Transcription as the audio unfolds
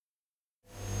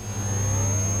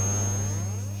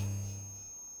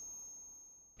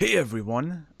Hey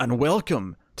everyone, and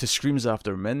welcome to Screams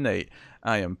After Midnight.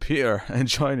 I am Peter, and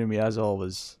joining me as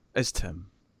always is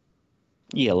Tim.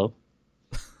 Yellow.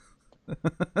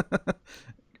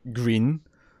 Green.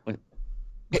 What?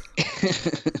 I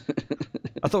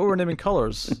thought we were naming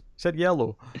colours. You said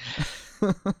yellow.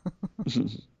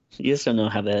 You just don't know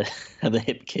how the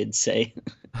hip kids say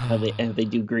how they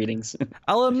do greetings.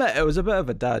 I'll admit it was a bit of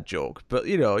a dad joke, but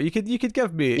you could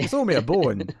throw me a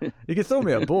bone. You could throw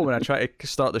me a bone when I try to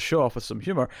start the show off with some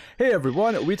humor. Hey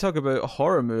everyone, we talk about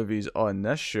horror movies on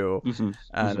this show,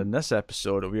 and in this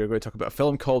episode we are going to talk about a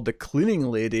film called The Cleaning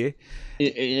Lady.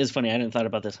 It is funny. I hadn't thought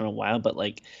about this in a while, but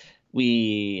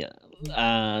we,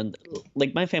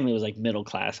 my family was like middle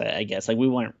class, I guess. Like we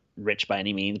weren't rich by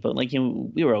any means, but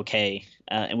we were okay.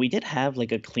 And we did have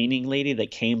like a cleaning lady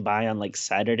that came by on like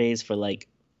Saturdays for like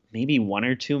maybe 1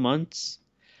 or 2 months.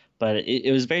 But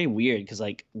it was very weird because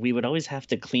like we would always have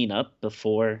to clean up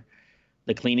before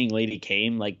the cleaning lady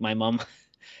came. Like my mom,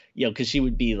 because she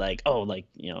would be like, oh,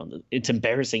 it's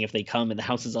embarrassing if they come and the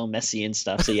house is all messy and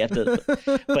stuff. So you have to,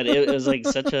 but it was like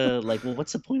such a like, well,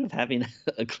 what's the point of having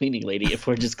a cleaning lady if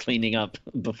we're just cleaning up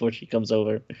before she comes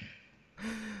over?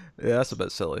 Yeah, that's a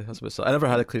bit silly. I never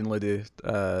had a cleaning lady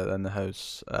in the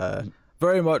house.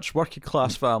 Very much working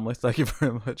class family. Thank you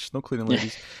very much. No cleaning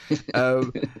ladies.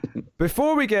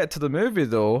 Before we get to the movie,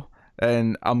 though,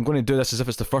 and I'm going to do this as if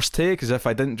it's the first take, as if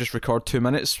I didn't just record 2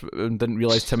 minutes and didn't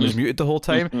realize Tim was muted the whole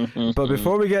time. But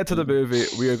before we get to the movie,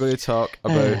 we are going to talk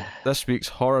about this week's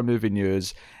horror movie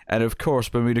news. And of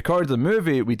course, when we recorded the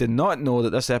movie, we did not know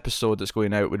that this episode that's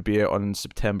going out would be out on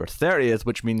September 30th,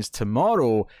 which means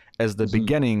tomorrow is the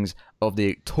beginnings of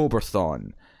the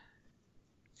Octoberthon.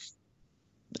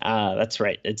 That's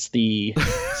right. It's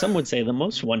some would say the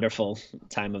most wonderful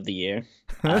time of the year.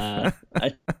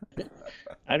 I'd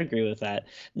agree with that.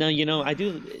 Now, I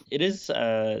do. It is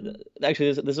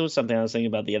actually this was something I was thinking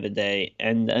about the other day,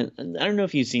 and I don't know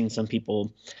if you've seen some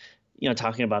people,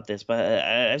 talking about this, but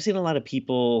I've seen a lot of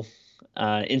people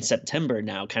in September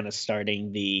now, kind of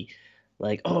starting the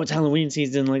like, oh, it's Halloween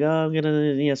season. Like, oh, I'm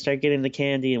gonna start getting the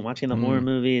candy and watching the horror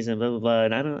movies and blah blah blah.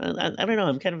 And I don't know.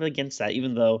 I'm kind of against that,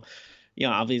 even though.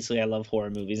 Obviously I love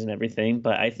horror movies and everything,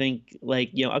 but I think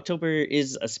October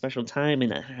is a special time,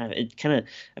 and it kind of,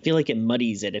 I feel like it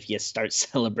muddies it if you start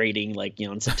celebrating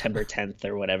on September 10th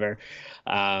or whatever.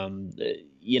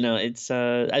 It's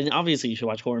and obviously you should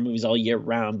watch horror movies all year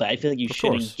round, but I feel like you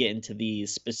shouldn't get into the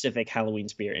specific Halloween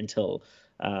spirit until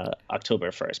October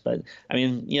 1st. But I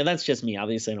mean, that's just me.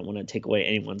 Obviously I don't want to take away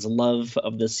anyone's love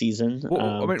of the season.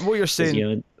 I mean, what you're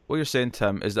saying. What you're saying,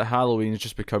 Tim, is that Halloween is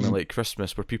just becoming like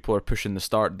Christmas, where people are pushing the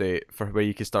start date for where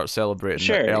you can start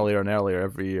celebrating it earlier and earlier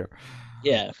every year.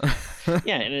 Yeah,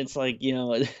 yeah, and it's like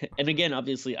and again,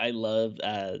 obviously, I love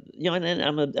and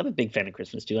I'm a big fan of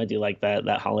Christmas too. I do like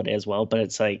that holiday as well. But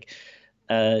it's like,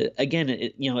 again,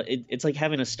 it's like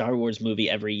having a Star Wars movie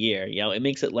every year. It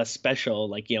makes it less special.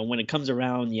 Like when it comes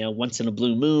around, once in a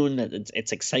blue moon,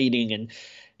 it's exciting, and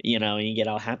you get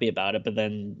all happy about it. But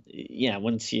then,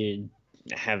 once you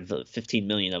have 15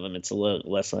 million of them, it's a little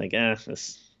less like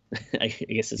this I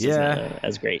guess this isn't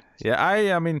as great. Yeah,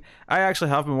 I mean I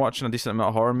actually have been watching a decent amount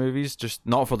of horror movies, just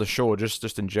not for the show,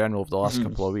 just in general over the last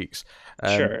couple of weeks.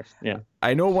 Sure. Yeah,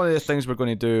 I know one of the things we're going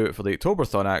to do for the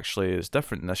Octoberthon actually is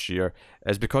different this year,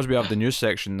 is because we have the news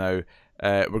section now.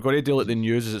 We're going to deal with the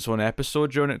news as its own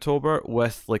episode during October,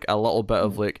 with like a little bit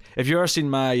of like, if you've ever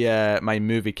seen my my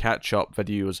movie catch up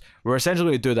videos, we're essentially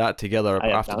going to do that together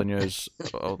after the news.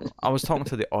 I was talking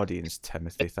to the audience,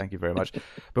 Timothy. Thank you very much.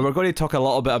 But we're going to talk a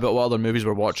little bit about what other movies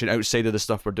we're watching outside of the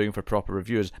stuff we're doing for proper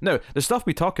reviews. Now, the stuff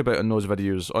we talk about in those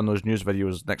videos, on those news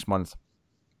videos next month.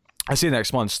 I say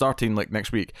next month, starting like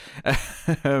next week.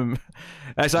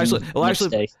 It's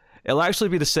actually It'll actually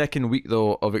be the second week,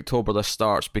 though, of October this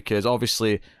starts, because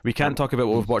obviously we can't talk about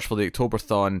what we've watched for the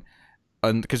Octoberthon,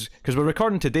 and because we're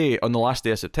recording today on the last day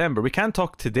of September. We can't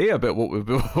talk today about what we've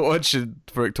been watching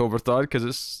for Octoberthon because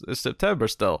it's September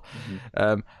still.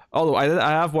 Although I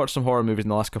have watched some horror movies in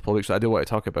the last couple of weeks that I do want to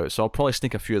talk about, so I'll probably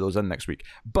sneak a few of those in next week.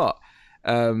 But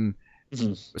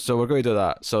so we're going to do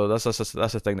that. So that's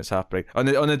the thing that's happening on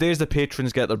the days the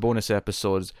patrons get their bonus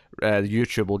episodes.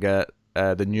 YouTube will get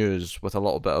the news with a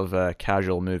little bit of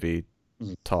casual movie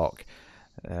talk.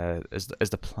 Is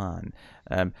the plan.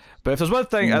 But if there's one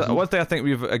thing I think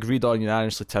we've agreed on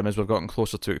unanimously, Tim, as we've gotten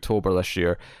closer to October this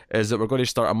year, is that we're going to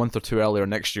start a month or two earlier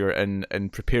next year in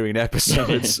preparing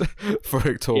episodes for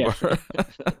October.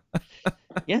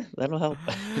 Yeah, that'll help.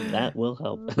 That will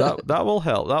help. That will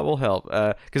help. That will help.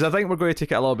 Because I think we're going to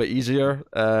take it a little bit easier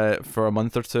for a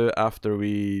month or two after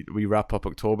we wrap up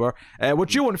October.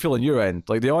 Which you won't feel on your end.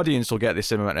 Like the audience will get the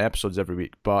same amount of episodes every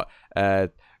week, but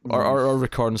our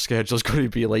recording schedule is going to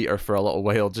be later for a little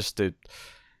while just to,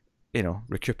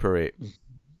 recuperate.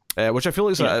 Which I feel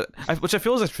is which I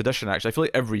feel is a tradition. Actually, I feel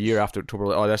like every year after October,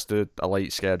 like, let's do a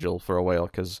light schedule for a while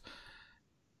because,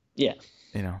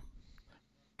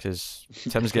 because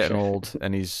Tim's getting old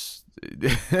and he's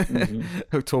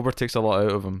October takes a lot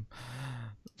out of him.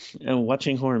 And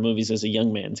watching horror movies is a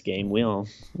young man's game. We all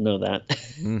know that.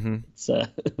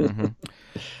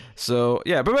 So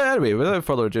yeah, but anyway, without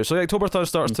further ado, so the Octoberthon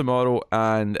starts tomorrow,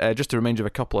 and just to remind you of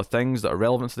a couple of things that are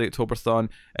relevant to the Octoberthon.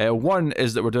 One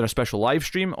is that we're doing a special live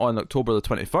stream on October the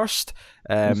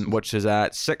 21st, which is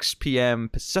at 6 p.m.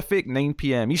 Pacific, 9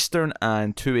 p.m. Eastern,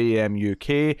 and 2 a.m.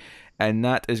 UK. And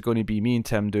that is going to be me and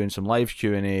Tim doing some live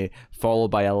Q&A, followed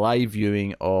by a live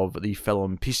viewing of the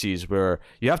film Pieces, where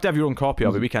you have to have your own copy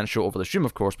of it. We can't show it over the stream,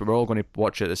 of course, but we're all going to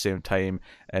watch it at the same time,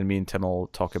 and me and Tim will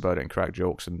talk about it and crack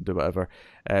jokes and do whatever.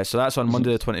 So that's on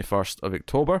Monday the 21st of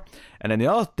October. And then the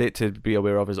other date to be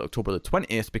aware of is October the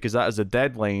 20th, because that is the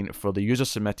deadline for the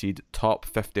user-submitted top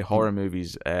 50 horror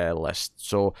movies list.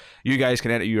 So you guys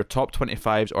can enter your top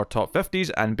 25s or top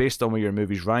 50s, and based on where your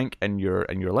movies rank in your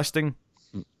listing,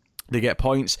 they get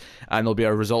points, and there'll be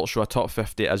a results show, a top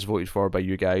 50 as voted for by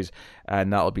you guys,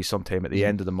 and that'll be sometime at the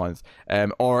end of the month.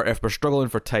 Or if we're struggling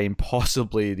for time,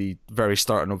 possibly the very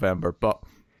start of November, but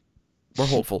we're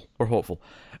hopeful.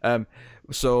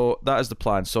 So that is the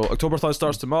plan. So Octoberthon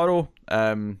starts tomorrow.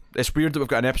 It's weird that we've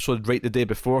got an episode right the day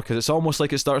before, because it's almost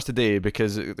like it starts today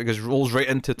because it rolls right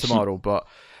into tomorrow, but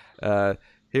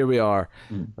here we are.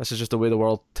 This is just the way the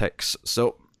world ticks.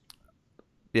 So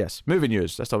yes, movie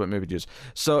news. Let's talk about movie news.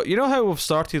 So, you know how we've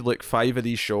started like 5 of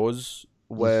these shows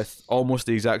with almost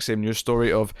the exact same news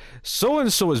story of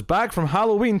so-and-so is back from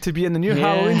Halloween to be in the new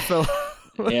Halloween film?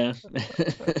 Yeah.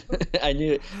 I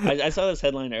knew it. I saw this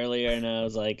headline earlier and I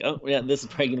was like, oh yeah, this is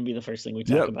probably going to be the first thing we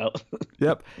talk about.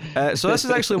 Yep. So this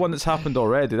is actually one that's happened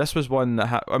already. This was one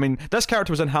that this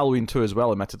character was in Halloween 2 as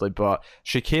well, admittedly, but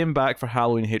she came back for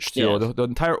Halloween H2O. Yeah. The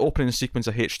entire opening sequence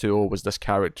of H2O was this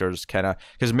character's kind of,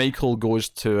 because Michael goes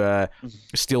to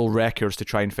steal records to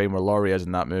try and find where Laurie is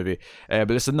in that movie.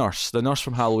 But it's the nurse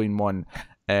from Halloween 1,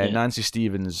 Nancy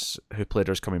Stevens, who played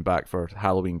her, is coming back for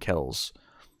Halloween Kills.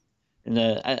 And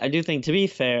I do think, to be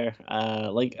fair,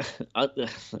 like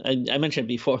I mentioned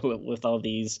before, with all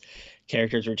these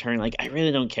characters returning, like I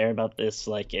really don't care about this.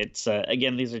 Like it's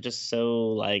again, these are just so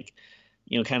like,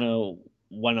 kind of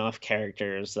one-off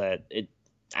characters that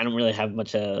I don't really have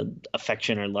much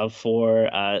affection or love for.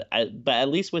 But at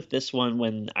least with this one,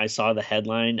 when I saw the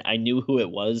headline, I knew who it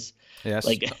was. Yes.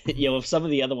 Like with some of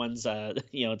the other ones,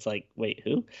 it's like, wait,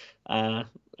 who? All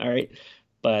right.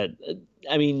 But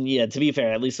I mean, yeah, to be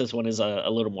fair, at least this one is a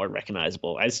little more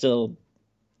recognizable. I still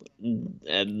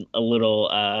am a little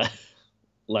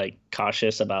like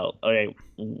cautious about, okay,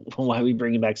 why are we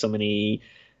bringing back so many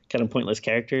kind of pointless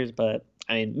characters? But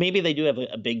I mean, maybe they do have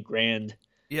a big grand.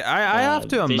 Yeah, I have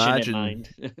to imagine.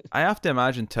 I have to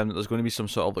imagine, Tim, that there's going to be some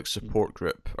sort of like support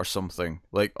group or something.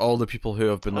 Like all the people who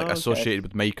have been like associated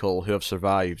with Michael who have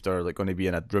survived are like going to be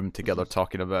in a room together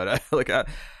talking about it.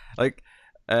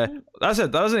 That's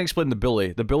it. That doesn't explain the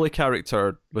bully. The bully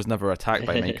character was never attacked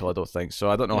by Michael, I don't think. So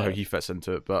I don't know how he fits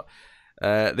into it. But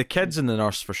the kids and the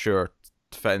nurse for sure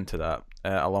fit into that,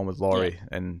 along with Laurie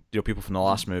and people from the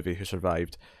last movie who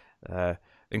survived,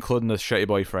 including the shitty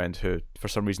boyfriend who for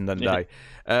some reason didn't die.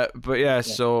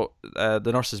 So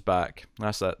the nurse is back.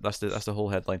 That's that. That's the whole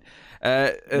headline.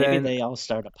 Maybe they all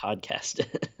start a podcast.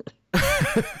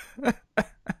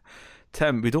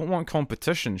 Tim, we don't want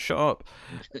competition. Shut up.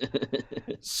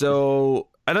 So,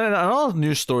 and then another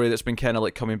news story that's been kind of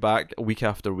like coming back week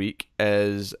after week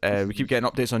is we keep getting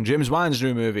updates on James Wan's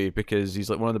new movie, because he's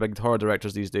like one of the big horror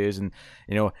directors these days. And,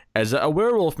 is it a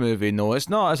werewolf movie? No, it's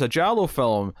not. It's a Giallo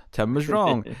film. Tim was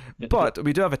wrong. But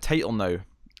we do have a title now.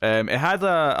 It had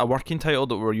a working title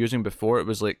that we were using before. It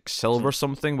was like Silver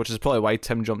something, which is probably why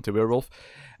Tim jumped to werewolf.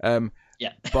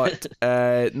 But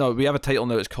no, we have a title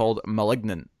now. It's called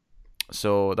Malignant.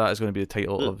 So that is going to be the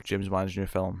title of James Wan's new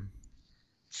film.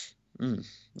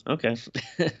 Okay.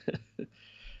 There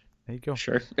you go.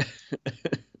 Sure.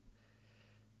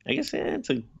 I guess it's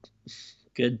a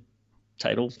good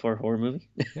title for a horror movie.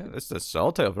 Yeah, it's a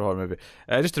solid title for a horror movie.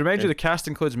 Just to remind you, the cast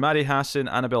includes Maddie Hassan,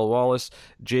 Annabelle Wallace,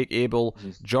 Jake Abel,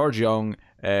 George Young,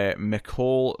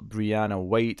 Nicole Brianna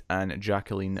White, and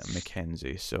Jacqueline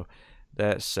McKenzie. So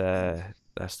that's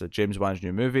That's the James Wan's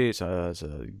new movie. It's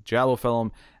a giallo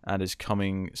film and is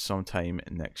coming sometime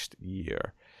next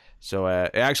year. So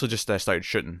it actually just started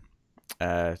shooting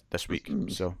this week.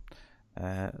 So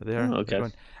there. Oh, okay.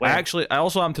 Wow. I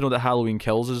also happen to know that Halloween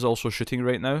Kills is also shooting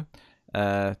right now.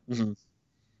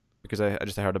 Because I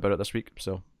just heard about it this week,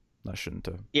 so that shouldn't.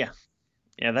 Yeah,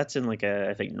 that's in like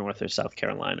I think North or South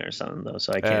Carolina or something though,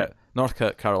 so I can't. North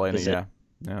Carolina, yeah.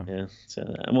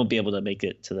 So I won't be able to make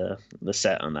it to the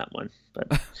set on that one,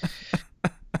 but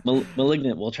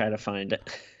Malignant, we'll try to find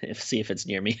it, see if it's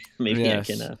near me. Maybe I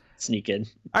can sneak in.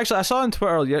 Actually, I saw on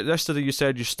Twitter yesterday you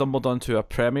said you stumbled onto a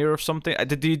premiere of something.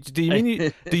 Do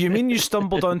you mean you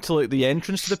stumbled onto like the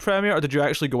entrance to the premiere, or did you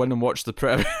actually go in and watch the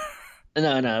premiere?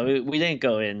 No, we didn't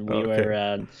go in. We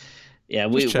were,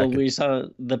 we saw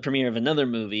the premiere of another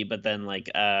movie, but then like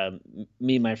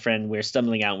me and my friend, we're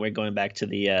stumbling out. We're going back to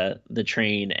the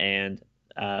train, and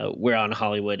we're on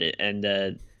Hollywood,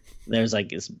 and there's like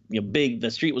this big.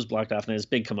 The street was blocked off, and there's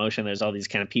big commotion. There's all these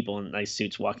kind of people in nice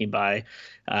suits walking by,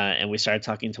 and we started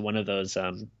talking to one of those,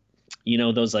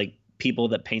 those like people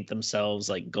that paint themselves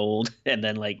like gold, and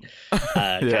then like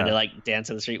kind of like dance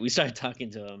on the street. We started talking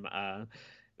to him.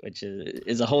 Which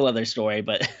is a whole other story,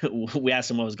 but we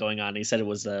asked him what was going on. He said it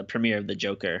was the premiere of The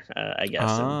Joker, I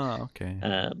guess.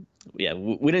 Okay.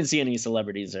 We didn't see any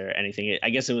celebrities or anything. I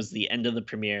guess it was the end of the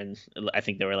premiere, and I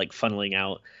think they were like funneling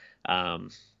out,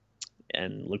 and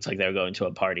looks like they were going to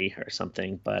a party or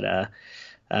something. But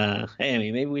hey, I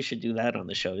mean, maybe we should do that on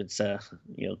the show. It's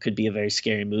could be a very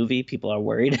scary movie. People are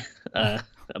worried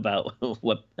about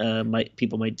what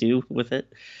people might do with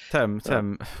it.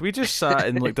 Tim, we just sat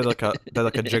and did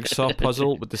like a jigsaw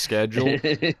puzzle with the schedule,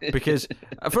 because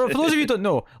for those of you who don't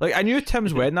know, like I knew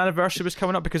Tim's wedding anniversary was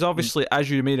coming up, because obviously, as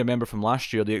you may remember from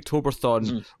last year, the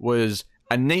Octoberthon was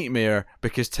a nightmare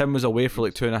because Tim was away for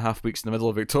like 2.5 weeks in the middle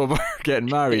of October getting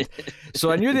married. So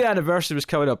I knew the anniversary was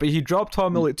coming up, but he dropped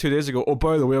on me like 2 days ago, oh,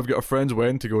 by the way, I've got a friend's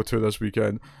wedding to go to this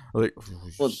weekend. I'm like,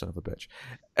 son of a bitch.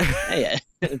 Hey,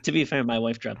 to be fair, my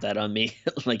wife dropped that on me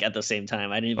like at the same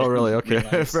time. I didn't even really? Okay.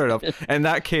 Fair enough. In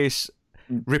that case,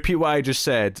 repeat what I just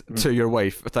said to your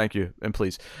wife. Thank you, and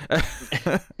please.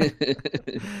 I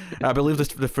believe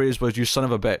the phrase was, you son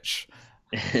of a bitch.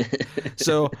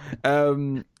 So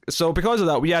because of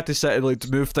that, we had to sit and like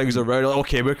move things around. Like,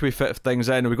 okay, where can we fit things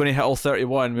in? Are we going to hit all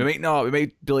 31? We might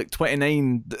be like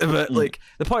 29. But like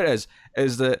the point is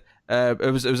that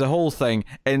it was a whole thing,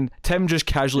 and Tim just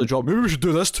casually dropped, maybe we should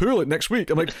do this too, like next week.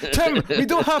 I'm like, Tim, we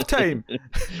don't have time.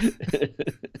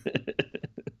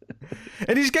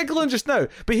 And he's giggling just now,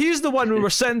 but he's the one when we're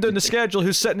sitting down the schedule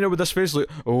who's sitting there with this face like,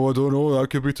 oh, I don't know, that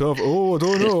could be tough. Oh, I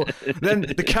don't know. Then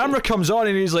the camera comes on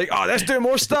and he's like, oh, let's do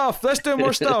more stuff. I'm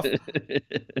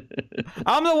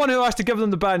the one who has to give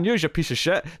them the bad news, you piece of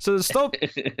shit. So stop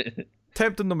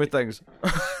tempting them with things.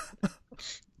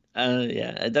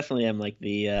 I definitely am like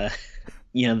the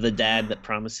the dad that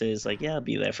promises like, I'll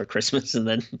be there for Christmas, and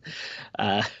then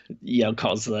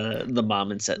calls the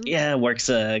mom and said, work's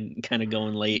kind of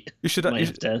going late. You should have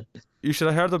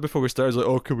heard that before we started. Like,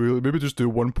 oh, can we maybe just do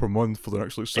one per month for the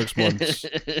next like 6 months?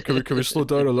 Can we slow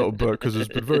down a little bit, because it's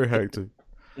been very hectic.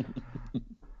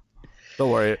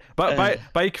 Don't worry, but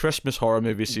by Christmas horror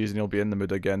movie season he'll be in the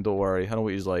mood again. Don't worry, I know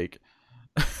what he's like.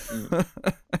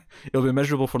 He'll be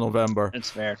miserable for November.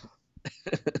 That's fair.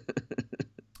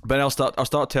 But I'll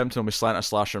start tempting him with slanted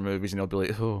slasher movies, and he'll be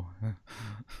like, oh.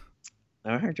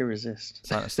 Hard to resist.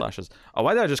 Slanted slashers. Oh,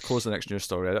 why did I just close the next news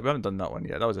story? We haven't done that one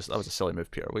yet. That was a silly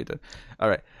move, Peter. What are you doing? All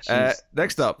right.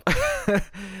 Next up.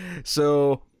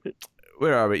 So,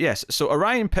 where are we? Yes. So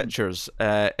Orion Pictures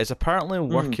is apparently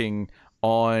working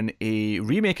on a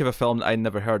remake of a film that I'd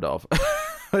never heard of.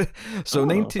 So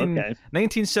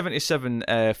 1977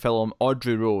 film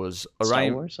Audrey Rose.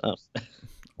 Star Wars?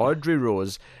 Audrey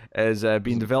Rose is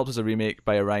being developed as a remake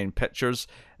by Orion Pictures.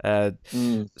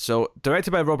 So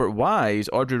directed by Robert Wise,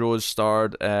 Audrey Rose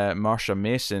starred Marsha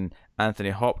Mason,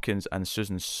 Anthony Hopkins, and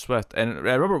Susan Swift. And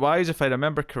Robert Wise, if I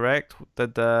remember correct,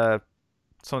 did some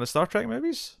of the Star Trek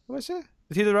movies. What was it?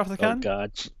 Did he do Wrath of the Khan? Oh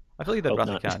God! I feel he did Wrath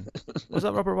of the Khan. Was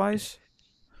that Robert Wise?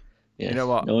 Yeah. You know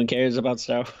what? No one cares about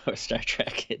Star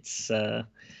Trek. It's Well,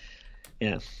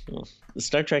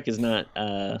 Star Trek is not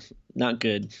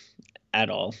good at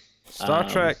all. Star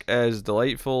Trek is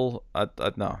delightful.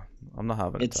 No, I'm not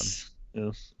having it.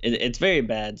 It's very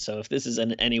bad. So if this is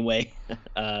in any way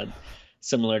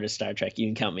similar to Star Trek, you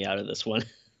can count me out of this one.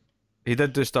 He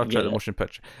did do Star Trek the motion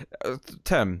picture.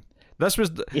 Tim, this was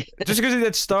just because he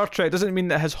did Star Trek doesn't mean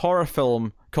that his horror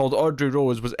film called Audrey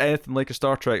Rose was anything like a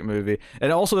Star Trek movie,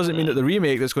 and it also doesn't mean that the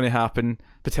remake that's going to happen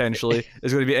potentially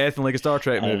is going to be anything like a Star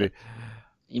Trek movie.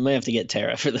 You might have to get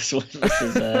Tara for this one. This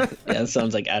is yeah, it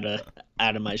sounds like out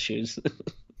of my shoes.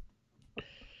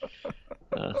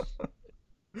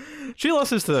 She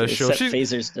listens to this show. Set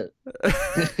phasers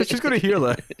to She's going to hear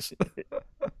this.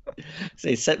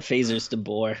 say set phasers to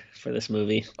bore for this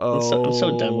movie. I'm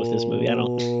so done with this movie. I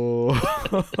don't.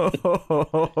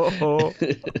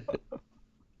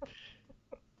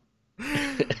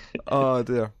 Oh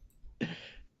dear.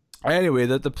 Anyway,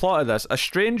 the plot of this: a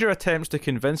stranger attempts to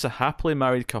convince a happily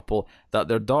married couple that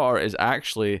their daughter is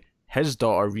actually his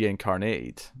daughter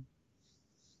reincarnated.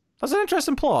 That's an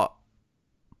interesting plot.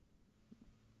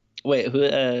 Wait,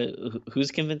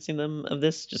 who's convincing them of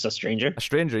this? Just a stranger? A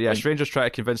stranger, yeah. Strangers try to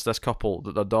convince this couple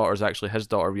that their daughter is actually his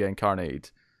daughter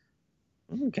reincarnated.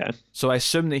 Okay. So I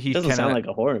assume that he doesn't sound like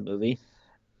a horror movie.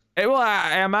 Well,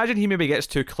 I imagine he maybe gets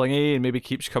too clingy and maybe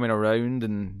keeps coming around,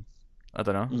 and I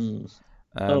don't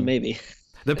know. Maybe.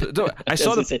 I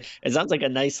saw it sounds like a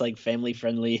nice, like,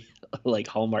 family-friendly, like,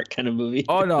 Hallmark kind of movie.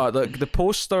 Oh no, the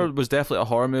poster was definitely a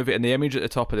horror movie, and the image at the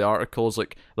top of the article is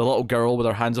like the little girl with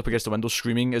her hands up against the window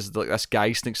screaming as like this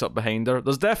guy sneaks up behind her.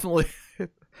 There's definitely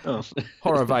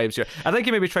horror vibes here. I think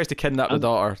he maybe tries to kidnap the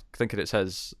daughter, thinking it's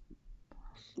his.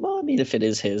 Well, I mean, if it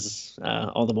is his,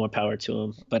 all the more power to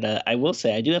him. But I will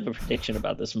say, I do have a prediction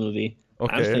about this movie.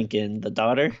 Okay. I'm thinking the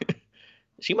daughter,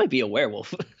 she might be a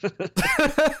werewolf.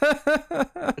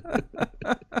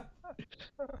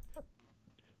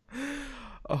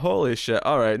 Holy shit.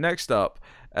 All right, next up.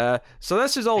 So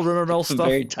this is all rumor mill stuff. I'm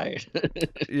very tired.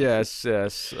 Yes.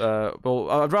 Well,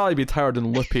 I'd rather be tired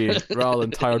and lippy rather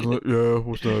than tired and yeah,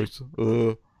 what's nice?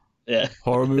 Yeah.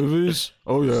 Horror movies?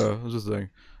 Oh yeah, that's the thing.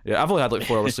 Yeah, I've only had like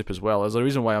 4 hours sleep as well. There's a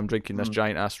reason why I'm drinking this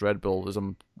giant ass Red Bull as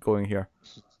I'm going here.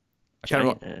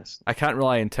 I can't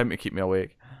rely on Tim to keep me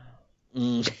awake.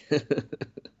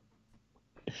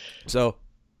 So,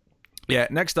 yeah,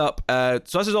 next up.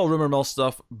 So this is all rumor mill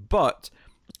stuff, but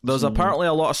there's apparently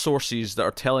a lot of sources that are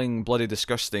telling Bloody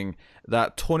Disgusting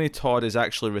that Tony Todd is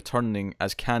actually returning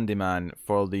as Candyman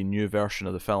for the new version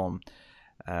of the film.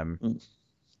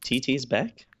 TT's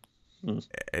back?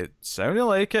 It sounded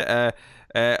like it.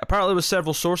 Apparently there was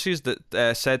several sources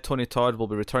that said Tony Todd will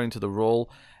be returning to the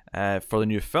role for the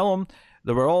new film.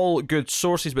 They were all good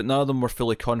sources, but none of them were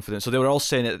fully confident. So they were all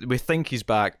saying it. We think he's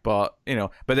back, but you know.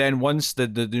 But then once the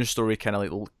news story kind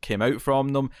of like came out from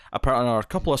them, apparently there are a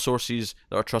couple of sources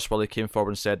that are trustworthy came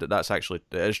forward and said that it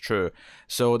is true.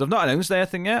 So they've not announced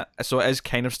anything yet. So it is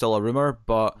kind of still a rumor,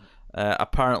 but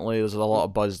apparently there's a lot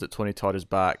of buzz that Tony Todd is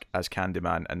back as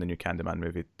Candyman in the new Candyman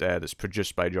movie that's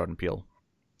produced by Jordan Peele.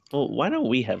 Well, why don't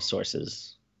we have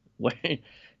sources?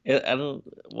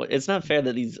 It's not fair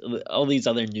that all these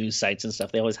other news sites and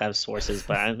stuff, they always have sources,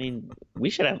 but I mean, we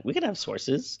could have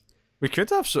sources. We could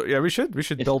have we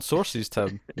should build sources,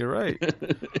 Tim. You're right.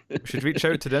 We should reach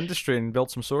out to the industry and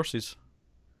build some sources.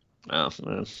 Oh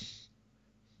man.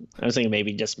 I was thinking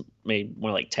maybe more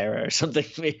like Tara or something.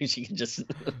 Maybe she can just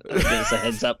give us a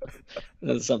heads up.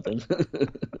 Something. I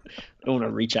don't want to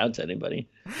reach out to anybody.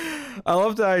 I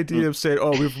love the idea of saying,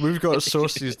 "Oh, we've got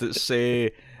sources that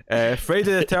say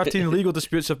Friday the 13th legal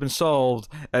disputes have been solved,"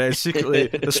 and then secretly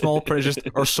the small print is just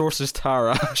our source is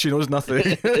Tara. She knows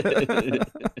nothing.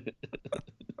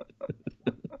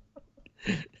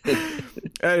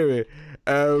 Anyway.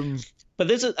 But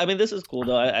this is cool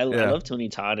though. I love Tony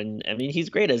Todd, and I mean he's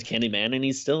great as Candyman, and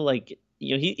he's still like,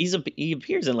 you know, he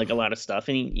appears in like a lot of stuff,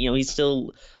 and he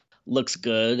still looks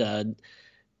good.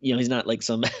 You know, he's not like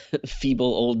some feeble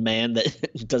old man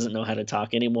that doesn't know how to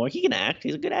talk anymore. He can act.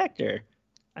 He's a good actor.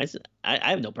 I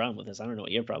have no problem with this. I don't know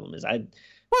what your problem is.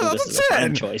 This is a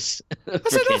fine choice. I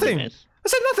said nothing. I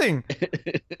said nothing.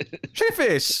 Shake your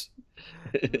face.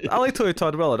 I like Tony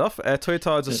Todd well enough. Tony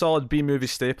Todd's a solid B-movie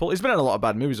staple. He's been in a lot of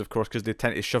bad movies, of course, because they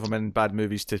tend to shove him in bad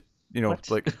movies to, you know,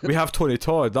 like, we have Tony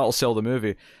Todd, that'll sell the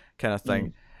movie, kind of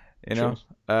thing. You know?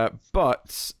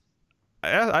 But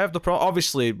I have the problem.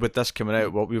 Obviously, with this coming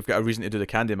out, well, we've got a reason to do the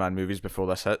Candyman movies before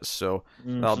this hits, so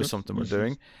that'll be something we're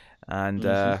doing. And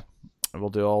we'll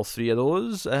do all 3 of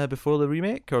those before the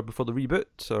remake, or before the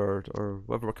reboot, or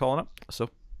whatever we're calling it. So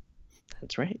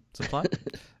that's right. It's a plan.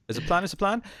 It's a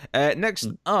plan. Next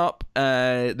up,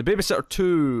 The Babysitter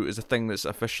 2 is a thing that's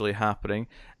officially happening,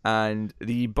 and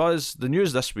the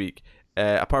news this week,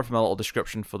 apart from a little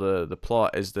description for the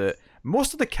plot, is that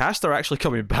most of the cast are actually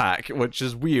coming back, which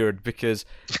is weird because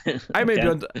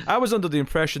I was under the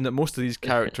impression that most of these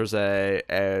characters bit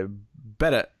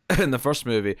it in the first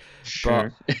movie,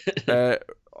 sure. But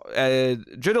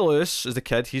Judah Lewis is the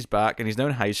kid. He's back, and he's now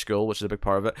in high school, which is a big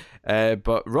part of it.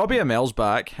 But Robbie Amell's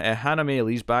back, Hannah May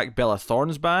Lee's back, Bella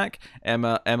Thorne's back,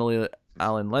 Emily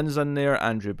Alan Lynn's in there,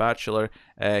 Andrew Batchelor,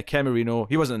 Ken Marino.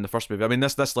 He wasn't in the first movie. I mean,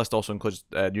 this list also includes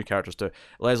new characters too: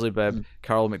 Leslie Bibb,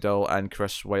 Carl McDowell, and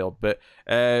Chris Wilde. But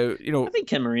I think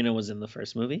Ken Marino was in the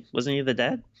first movie. Wasn't he the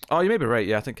dad? Oh, you may be right.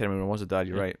 Yeah, I think Ken Marino was the dad.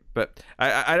 You're right. But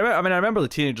I remember the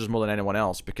teenagers more than anyone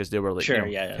else because they were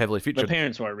heavily featured. The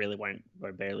parents were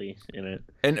barely in it.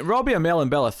 And Robbie Amell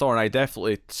and Bella Thorne, I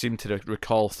definitely seem to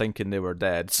recall thinking they were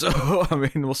dead. So I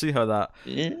mean, we'll see how that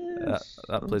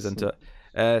plays into it.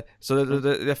 So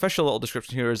the official little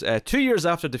description here is 2 years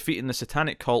after defeating the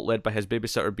satanic cult led by his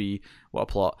babysitter Bee, what a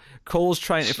plot, Cole's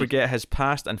trying to forget his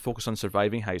past and focus on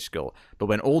surviving high school. But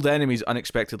when old enemies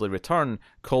unexpectedly return,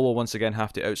 Cole will once again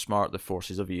have to outsmart the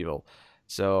forces of evil.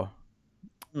 So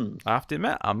I have to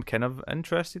admit, I'm kind of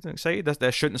interested and excited.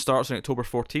 This shooting starts on October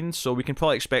 14th, so we can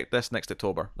probably expect this next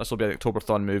October. This will be an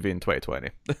October-thon movie in 2020.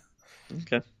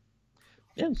 Okay.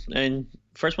 Yeah, and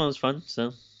first one was fun,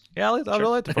 so... Yeah, I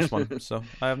really liked the first one, so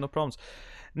I have no problems.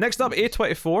 Next up,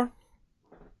 A24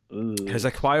 has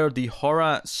acquired the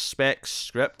horror spec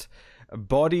script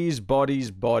Bodies,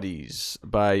 Bodies, Bodies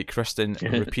by Kristen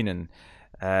Rapinen.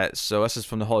 So this is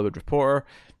from The Hollywood Reporter.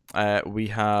 We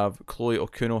have Chloe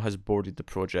Okuno has boarded the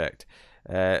project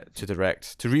to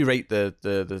rewrite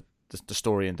the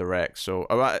story and direct. So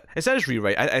it says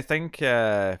rewrite. I think...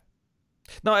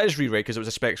 No, it is rewrite because it was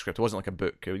a spec script. It wasn't like a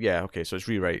book. Yeah, okay, so it's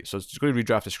rewrite. So it's going to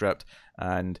redraft the script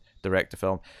and direct the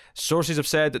film. Sources have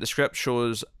said that the script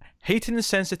shows heightened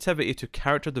sensitivity to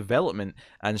character development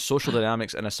and social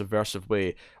dynamics in a subversive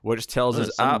way, which tells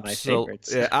us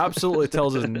absolutely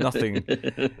tells us nothing.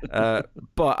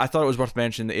 But I thought it was worth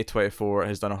mentioning that A24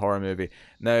 has done a horror movie.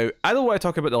 Now, I don't want to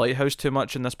talk about The Lighthouse too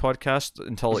much in this podcast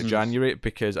until January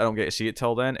because I don't get to see it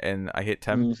till then, and I hate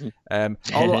Tim.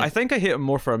 Although I think I hate him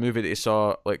more for a movie that he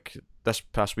saw like this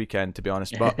past weekend, to be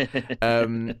honest. But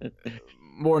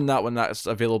more than that when that's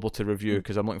available to review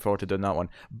because I'm looking forward to doing that one.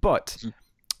 But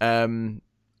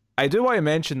I do want to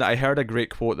mention that I heard a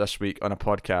great quote this week on a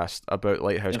podcast about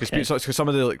Lighthouse because some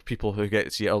of the people who get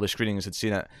to see early screenings had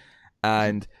seen it,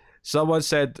 and someone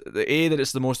said that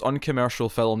it's the most uncommercial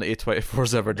film that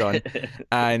A24's ever done,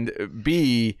 and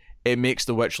B, it makes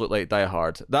The Witch look like Die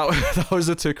Hard. That was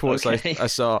the two quotes I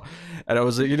saw, and I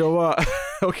was like, you know what?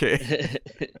 Okay,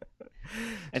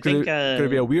 I think it's gonna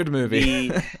be a weird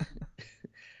movie.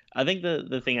 I think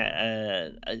the thing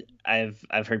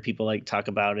I've heard people like talk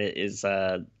about it is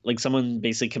like someone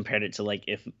basically compared it to like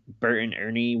if Bert and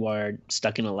Ernie were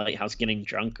stuck in a lighthouse getting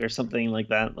drunk or something like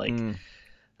that. Like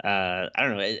I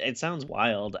don't know. It sounds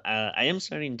wild. I am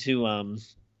starting to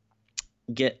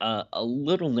get a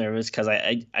little nervous because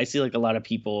I see like a lot of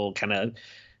people kind of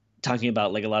talking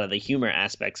about like a lot of the humor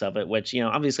aspects of it, which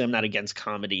obviously I'm not against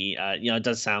comedy. It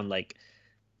does sound like.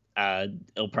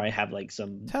 It'll probably have like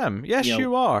some. Tim, yes,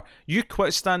 you are. You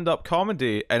quit stand-up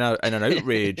comedy in an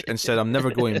outrage and said I'm never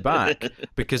going back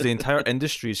because the entire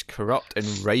industry is corrupt and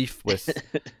rife with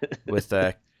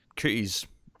cooties.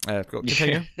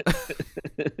 Continue.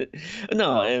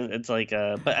 No, it's like,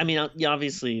 but I mean,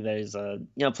 obviously there's a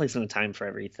place and a time for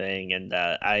everything, and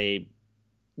I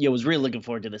was really looking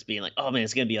forward to this being like, oh man,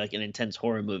 it's gonna be like an intense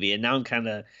horror movie, and now I'm kind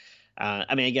of,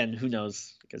 I mean, again, who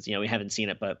knows because we haven't seen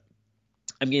it, but.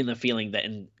 I'm getting the feeling that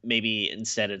maybe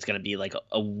instead it's going to be like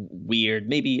a weird,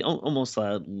 maybe almost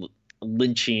a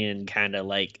Lynchian kind of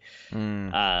like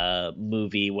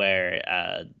movie where,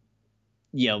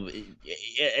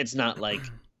 it's not like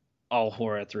all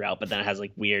horror throughout, but then it has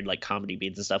like weird like comedy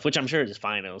beats and stuff, which I'm sure is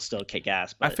fine. It'll still kick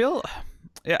ass. But...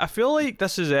 I feel like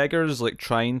this is Eggers like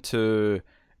trying to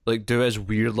like do his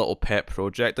weird little pet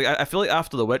project. Like I feel like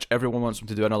after The Witch, everyone wants him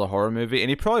to do another horror movie, and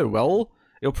he probably will.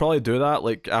 He'll probably do that,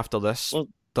 like, after this. Well,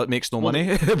 that makes no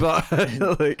money, but,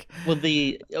 like... Well,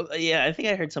 I think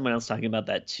I heard someone else talking about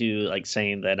that, too, like,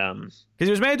 saying that, because he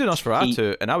was meant to do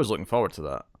Nosferatu, and I was looking forward to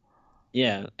that.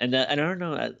 Yeah, and I don't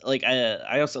know, like,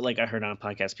 I also, like, I heard on a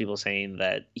podcast people saying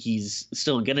that he's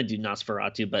still gonna do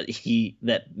Nosferatu, but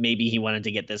that maybe he wanted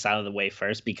to get this out of the way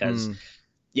first, because...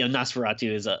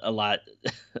 Nosferatu is a lot,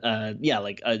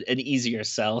 like an easier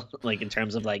sell, like in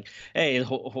terms of like, hey,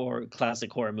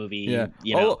 classic horror movie.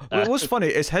 Yeah. What's funny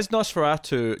is his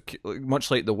Nosferatu,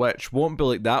 much like The Witch, won't be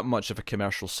like that much of a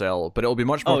commercial sell, but it'll be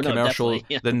much more commercial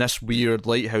than this weird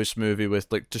lighthouse movie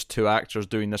with like just two actors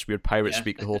doing this weird pirate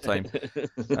speak the whole time.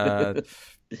 But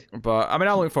I mean,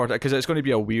 I'm looking forward to it because it's going to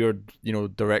be a weird,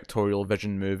 directorial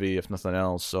vision movie if nothing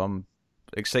else. So I'm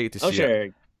excited to see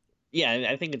it. Yeah,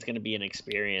 I think it's going to be an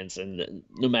experience, and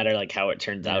no matter like how it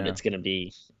turns out, it's going to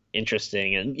be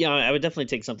interesting. And I would definitely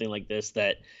take something like this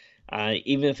that,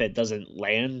 even if it doesn't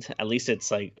land, at least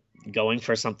it's like going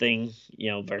for something,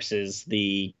 versus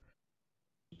the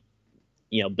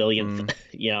billionth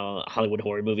Mm. Hollywood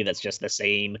horror movie that's just the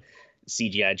same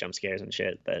CGI jump scares and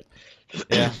shit. But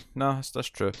Yeah, no, that's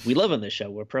true. we love on this show.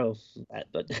 We're pro that,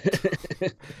 but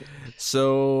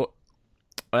So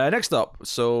next up,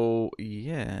 so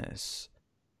yes,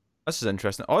 this is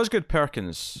interesting. Osgood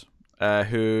Perkins,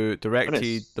 who directed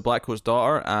nice. The Black Coat's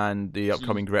Daughter and the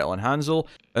upcoming Gretel and Hansel.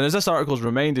 And as this article's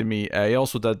reminded me, he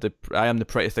also did the I Am the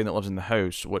Pretty Thing That Lives in the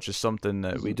House, which is something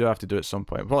that we do have to do at some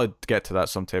point. We'll probably get to that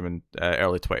sometime in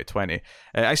early 2020.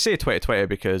 I say 2020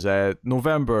 because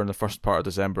November and the first part of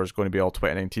December is going to be all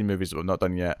 2019 movies that we've not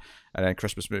done yet, and then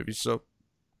Christmas movies. So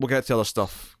we'll get to other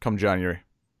stuff come January.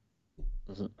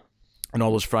 Mhm. And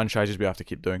all those franchises we have to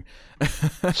keep doing,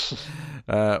 which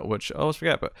I always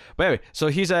forget. But anyway, so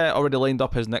he's already lined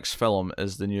up his next film,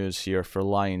 is the news here for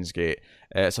Lionsgate.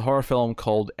 It's a horror film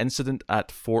called Incident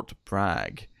at Fort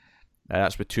Bragg.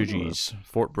 That's with two G's,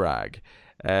 Fort Bragg.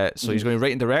 So he's going to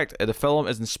write and direct. The film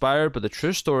is inspired by the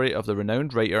true story of the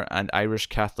renowned writer and Irish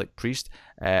Catholic priest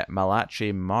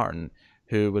Malachi Martin,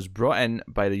 who was brought in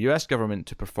by the US government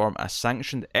to perform a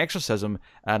sanctioned exorcism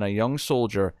on a young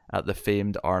soldier at the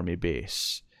famed army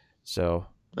base. So,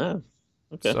 Oh,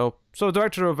 okay. so the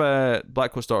director of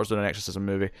Black Coat's Daughter's doing an exorcism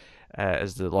movie,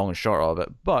 is the long and short of it.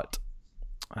 But,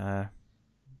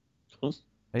 Cool.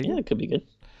 Yeah, it could be good.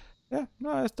 yeah,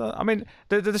 no, I mean,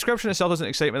 the description itself doesn't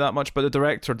excite me that much, but the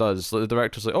director does. Like, the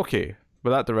director's like, okay,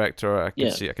 with that director, I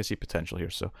can see potential here.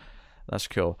 So that's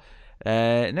cool.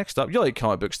 Next up, you like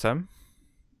comic books, Tim?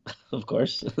 Of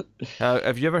course.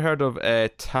 Have you ever heard of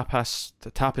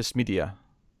Tapas Media?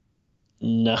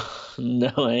 No,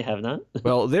 no, I have not.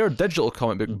 Well, their digital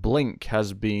comic book Blink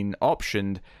has been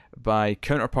optioned by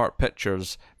Counterpart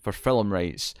Pictures for film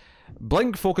rights.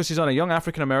 Blink focuses on a young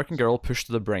African-American girl pushed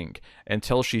to the brink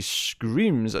until she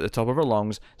screams at the top of her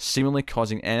lungs, seemingly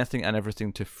causing anything and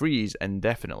everything to freeze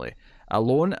indefinitely.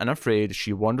 Alone and afraid,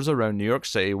 she wanders around New York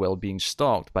City while being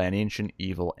stalked by an ancient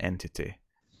evil entity.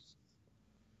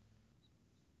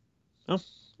 Oh,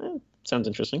 yeah, sounds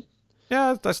interesting.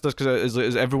 Yeah, that's because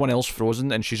is everyone else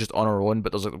frozen and she's just on her own,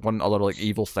 but there's like one other like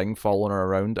evil thing following her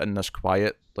around in this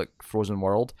quiet like frozen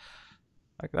world.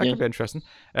 That could be interesting.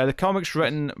 The comic's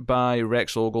written by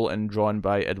Rex Ogle and drawn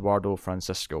by Eduardo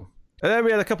Francisco. And then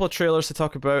we had a couple of trailers to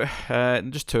talk about,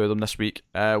 just two of them this week.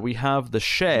 We have The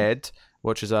Shed,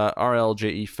 which is a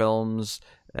RLJE Films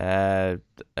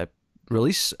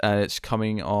release. It's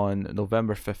coming on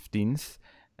November 15th.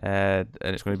 And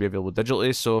it's going to be available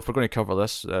digitally. So if we're going to cover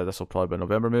this, this will probably be a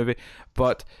November movie.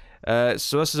 But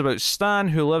so this is about Stan,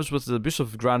 who lives with the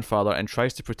abusive grandfather and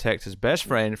tries to protect his best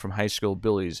friend from high school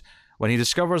bullies. When he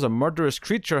discovers a murderous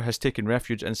creature has taken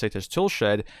refuge inside his tool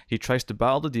shed, he tries to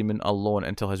battle the demon alone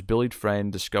until his bullied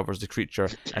friend discovers the creature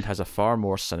and has a far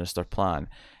more sinister plan.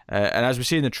 And as we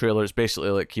see in the trailer, it's basically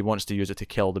like he wants to use it to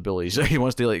kill the bullies. He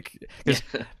wants to like...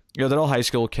 they're all high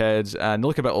school kids, and they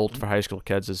look a bit old for high school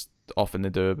kids, as often they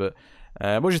do. But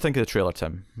what do you think of the trailer,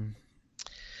 Tim?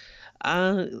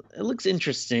 It looks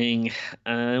interesting.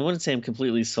 I wouldn't say I'm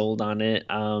completely sold on it.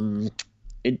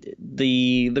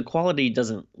 The quality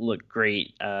doesn't look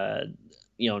great,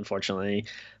 unfortunately.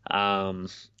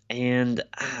 And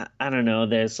I don't know.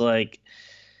 There's like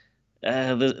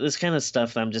this kind of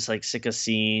stuff I'm just like sick of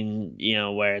seeing,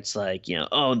 where it's like,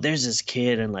 oh, there's this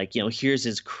kid and like, here's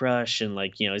his crush and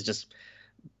like, it's just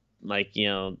like,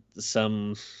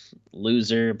 some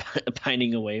loser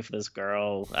pining away for this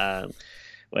girl,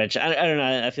 which I don't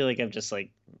know. I feel like I've just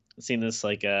like seen this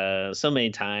like so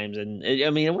many times, and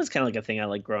it was kind of like a thing I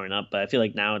like growing up, but I feel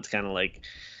like now it's kind of like,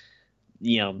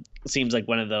 seems like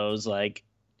one of those like,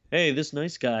 hey, this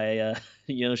nice guy,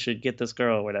 should get this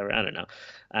girl or whatever. I don't know.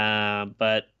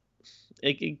 But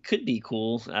it could be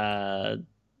cool. Yeah,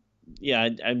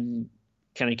 I'm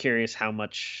kind of curious how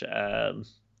much of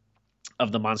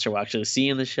the monster we'll actually see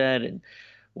in the shed and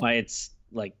why it's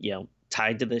like,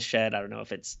 tied to the shed. I don't know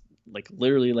if it's like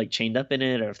literally like chained up in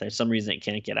it or if there's some reason it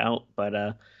can't get out. But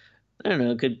I don't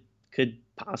know. It could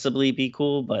possibly be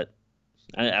cool, but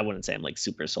I wouldn't say I'm like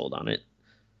super sold on it.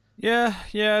 Yeah,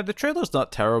 the trailer's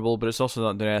not terrible, but it's also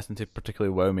not doing anything to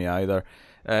particularly wow me either.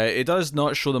 It does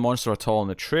not show the monster at all in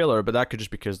the trailer, but that could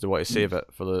just because they want to save it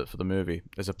for the movie,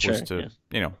 as opposed to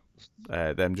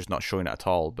them just not showing it at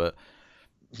all. But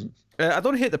I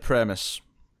don't hate the premise.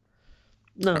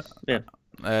 No, yeah.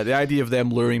 The idea of them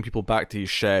luring people back to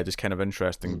his shed is kind of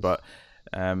interesting, but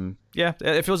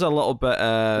it feels a little bit,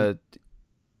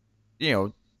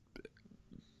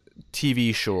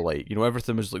 TV show like.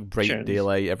 Everything was like bright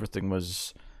daylight. Everything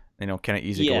was, kind of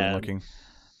easy going looking.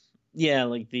 Yeah,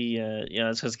 like the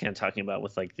that's what I was kind of talking about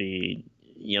with like the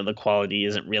the quality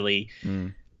isn't really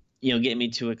get me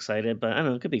too excited, but I don't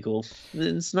know, it could be cool.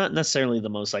 It's not necessarily the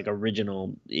most like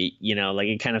original, like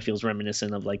it kind of feels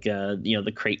reminiscent of like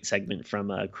the crate segment from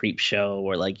a Creep Show,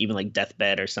 or like even like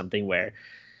Deathbed or something, where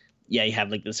yeah, you have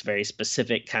like this very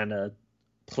specific kind of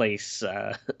place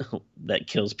that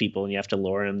kills people and you have to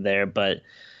lure them there. But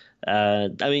I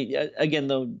mean, again,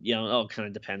 though, it all kind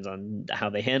of depends on how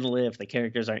they handle it. If the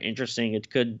characters are interesting, it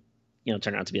could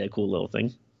turn out to be a cool little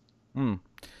thing. Hmm.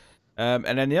 And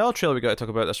then the other trailer we got to talk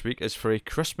about this week is for a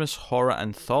Christmas horror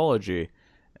anthology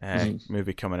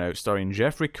movie coming out, starring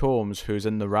Jeffrey Combs, who's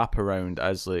in the wraparound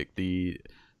as like the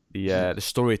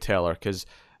storyteller, because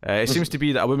it seems to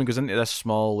be that a woman goes into this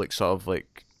small like sort of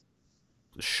like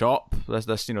shop, this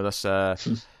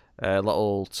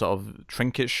little sort of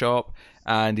trinket shop,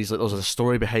 and he's like, there's a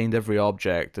story behind every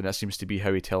object, and that seems to be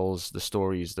how he tells the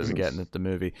stories that we get in the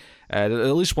movie. At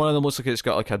least one of them looks like it's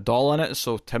got like a doll in it,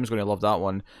 so Tim's going to love that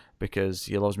one because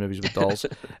he loves movies with dolls.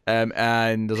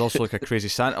 And there's also like a crazy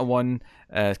Santa one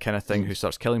kind of thing who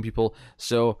starts killing people.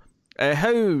 So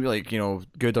how like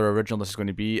good or original this is going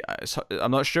to be, I'm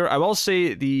not sure. I will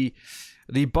say the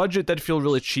budget did feel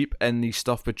really cheap in the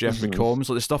stuff with Jeffrey Combs.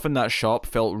 Like the stuff in that shop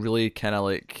felt really kind of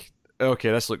like, okay,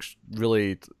 this looks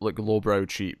really like lowbrow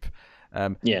cheap.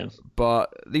 Yeah.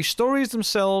 But the stories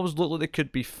themselves look like they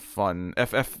could be fun,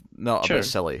 if not a bit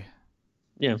silly.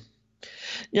 Yeah.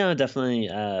 Yeah, definitely.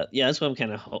 Yeah, that's what I'm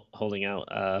kind of holding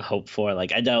out hope for.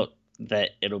 Like, I doubt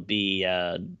that it'll be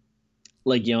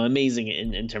like amazing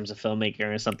in terms of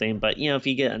filmmaker or something. But if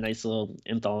you get a nice little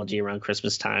anthology around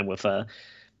Christmas time with at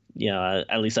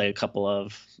least like a couple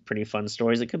of pretty fun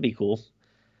stories, it could be cool.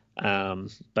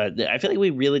 But I feel like we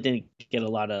really didn't get a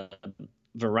lot of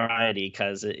variety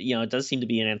because it does seem to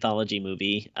be an anthology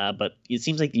movie. But it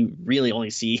seems like you really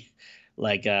only see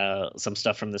like some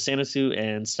stuff from the Santa suit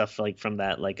and stuff like from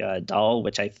that like doll,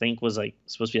 which I think was like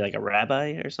supposed to be like a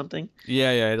rabbi or something.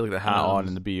 Yeah, he had like the hat on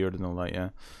and the beard and all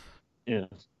that.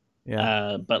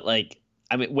 Yeah. But like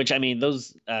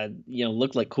those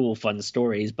look like cool fun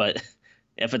stories, but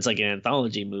if it's like an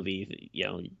anthology movie,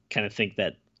 you kind of think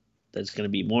that there's going to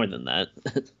be more than that.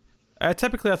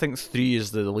 Typically, I think 3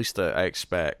 is the least that I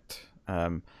expect.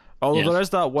 Although there is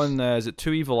that one, is it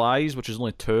Two Evil Eyes, which is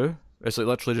only 2? It's like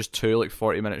literally just 2 like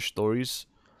 40-minute stories.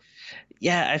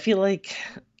 Yeah, I feel like,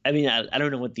 I mean, I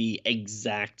don't know what the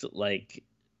exact like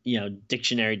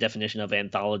dictionary definition of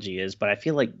anthology is, but I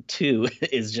feel like 2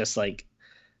 is just like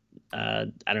I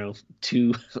don't know,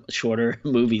 2 shorter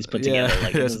movies put together.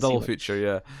 Like it's a double feature.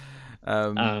 Yeah.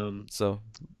 So,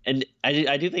 and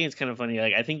I do think it's kind of funny.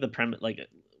 Like I think the premise, like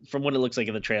from what it looks like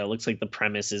in the trailer, it looks like the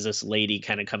premise is this lady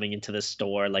kind of coming into the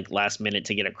store like last minute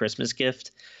to get a Christmas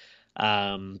gift.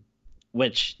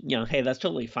 Which hey, that's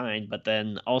totally fine. But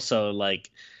then also like,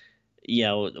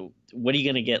 what are you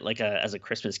gonna get like as a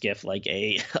Christmas gift, like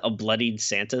a bloodied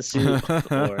Santa suit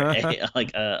or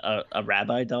a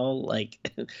rabbi doll? Like,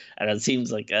 and it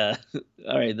seems like all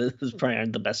right, this probably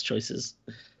aren't the best choices.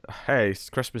 Hey, it's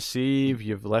Christmas Eve.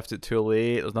 You've left it too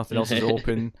late. There's nothing else is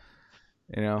open,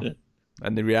 and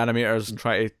the reanimators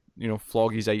try to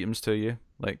flog these items to you.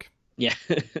 Like, yeah,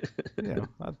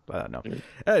 I don't know.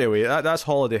 Anyway, that's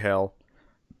Holiday Hell,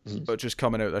 which is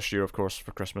coming out this year, of course,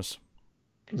 for Christmas.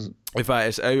 In fact,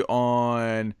 it's out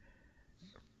on.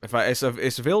 In fact,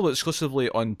 it's available exclusively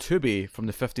on Tubi from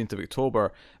the 15th of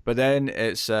October, but then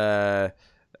it's out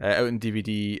on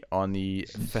DVD on the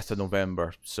 5th of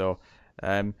November. So,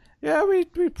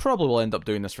 we probably will end up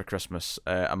doing this for Christmas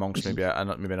amongst maybe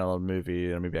another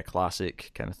movie or maybe a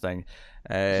classic kind of thing.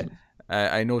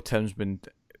 I know Tim's been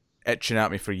itching at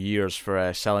me for years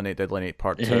for Silent Night, Deadly Night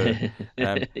Part 2.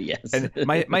 Yes. And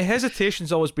my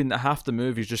hesitation's always been that half the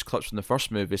movie is just clips from the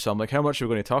first movie, so I'm like, how much are we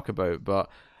going to talk about? But,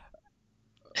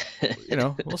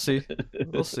 we'll see.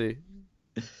 We'll see.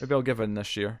 Maybe I'll give in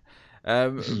this year.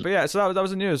 But yeah, so that was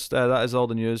the news. That is all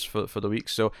the news for the week.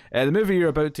 So the movie you're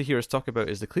about to hear us talk about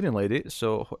is The Cleaning Lady,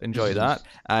 so enjoy that.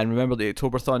 And remember, the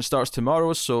Octoberthon starts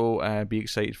tomorrow, so be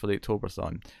excited for the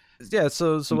Octoberthon. Yeah,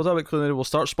 so we'll talk about Cleaning Lady. We'll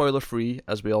start spoiler free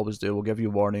as we always do. We'll give you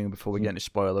a warning before we get into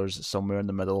spoilers somewhere in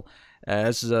the middle.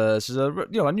 This is a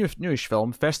newish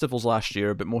film. Festivals last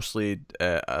year, but mostly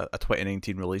a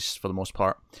 2019 release for the most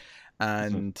part,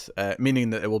 and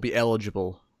meaning that it will be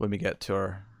eligible when we get to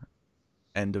our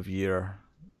end of year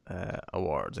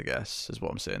awards, I guess is what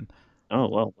I'm saying. Oh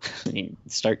well,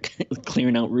 start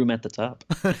clearing out room at the top.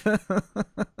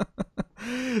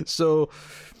 So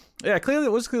Yeah,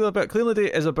 what's Clean Lady about? Clean Lady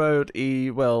is about a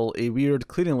weird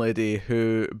cleaning lady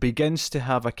who begins to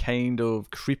have a kind of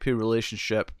creepy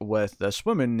relationship with this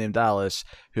woman named Alice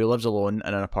who lives alone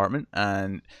in an apartment,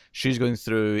 and she's going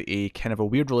through a kind of a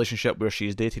weird relationship where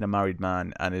she's dating a married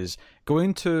man and is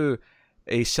going to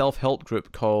a self-help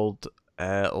group called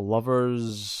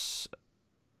Lovers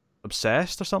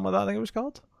Obsessed or something like that, I think it was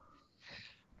called.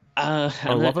 Or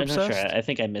Love I'm not sure. Obsessed? I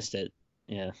think I missed it.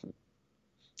 Yeah.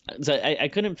 So I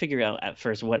couldn't figure out at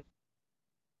first what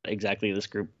exactly this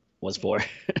group was for.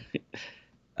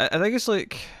 I think it's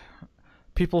like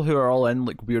people who are all in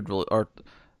like or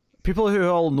people who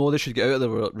all know they should get out of the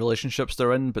relationships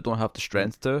they're in but don't have the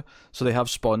strength to, so they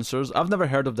have sponsors. I've never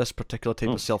heard of this particular type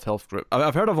Oh, of self-help group.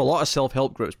 I've heard of a lot of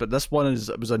self-help groups, but this one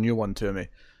was a new one to me,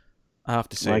 I have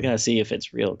to well, I say. gotta see if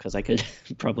it's real because I could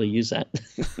probably use that.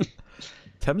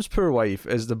 Tim's poor wife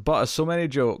is the butt of so many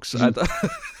jokes.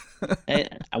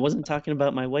 I wasn't talking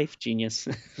about my wife, genius.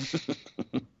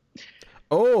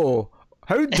 Oh,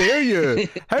 how dare you,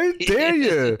 how dare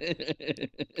you.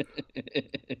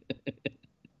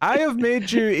 I have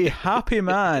made you a happy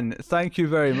man. Thank you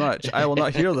very much. I will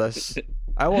not hear this.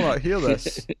 I will not hear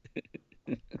this.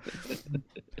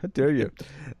 How dare you?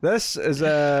 This is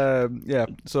yeah.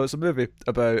 So it's a movie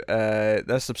about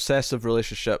this obsessive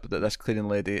relationship that this cleaning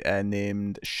lady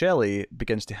named Shelley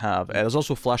begins to have. There's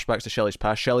also flashbacks to Shelley's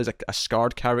past. Shelley's a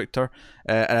scarred character,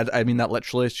 and I mean that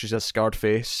literally. She's a scarred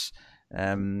face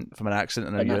from an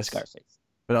accident in But the not US, Scarface.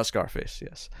 but not Scarface.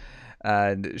 Yes.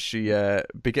 And she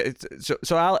begins.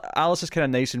 So Alice is kind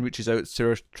of nice and reaches out to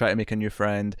her, try to make a new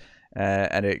friend,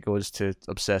 and it goes to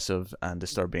obsessive and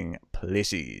disturbing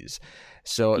places.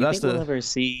 So Do you that's think we'll the. ever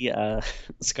see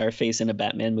Scarface in a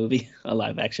Batman movie, a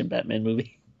live action Batman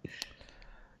movie?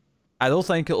 I don't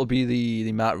think it'll be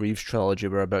the Matt Reeves trilogy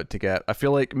we're about to get. I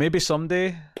feel like maybe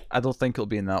someday. I don't think it'll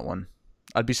be in that one.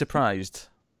 I'd be surprised.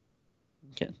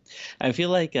 Okay. I feel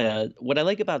like what I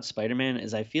like about Spider-Man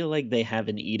is I feel like they have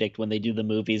an edict when they do the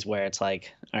movies where it's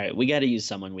like, all right, we got to use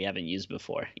someone we haven't used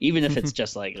before. Even if it's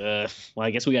just like, well,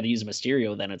 I guess we got to use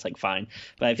Mysterio, then it's like fine.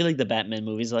 But I feel like the Batman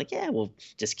movies are like, yeah, we'll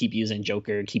just keep using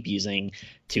Joker, keep using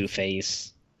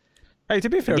Two-Face. Hey, to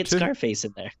be fair, Get Scarface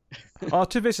in there. Oh,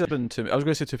 Two Face has been two. I was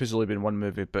going to say Two Face has only been one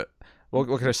movie, but what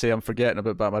can I say? I'm forgetting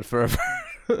about Batman Forever.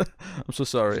 I'm so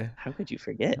sorry. How could you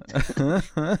forget?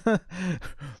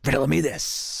 Riddle me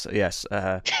this. Yes.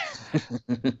 Yeah,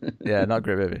 not a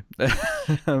great movie.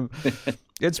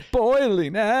 It's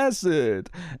boiling acid.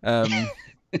 That's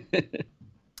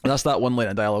that one line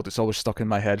of dialogue that's always stuck in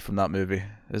my head from that movie.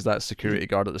 Is that security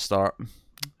guard at the start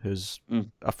who's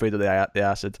afraid of the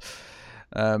acid?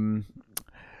 Well,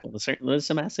 there's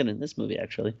some acid in this movie,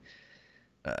 actually.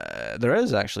 There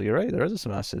is actually. You're right. There is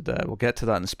some acid. We'll get to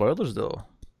that in spoilers, though.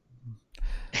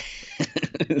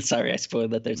 Sorry, I spoiled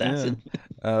that there's acid.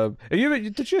 Have you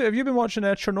been watching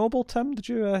Chernobyl, Tim? Did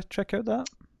you check out that?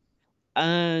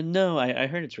 No, I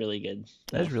heard it's really good.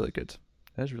 It's really good.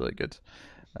 It's really good.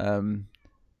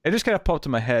 It just kind of popped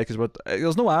in my head because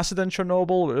there's no acid in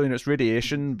Chernobyl. You know, it's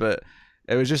radiation, but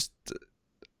it was just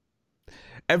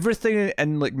everything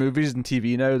in like movies and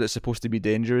TV now that's supposed to be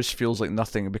dangerous feels like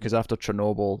nothing because after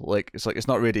Chernobyl, it's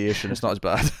not radiation. It's not as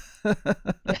bad.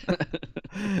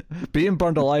 Being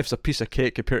burned alive is a piece of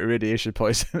cake compared to radiation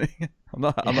poisoning. I'm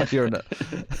not hearing it.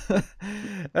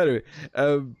 Anyway,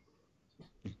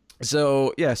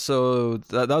 so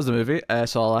that was the movie.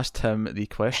 So I'll ask Tim the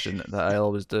question that I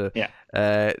always do.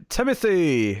 Yeah.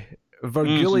 Timothy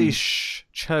Vergulish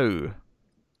Chow.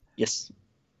 Yes.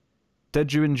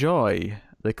 Did you enjoy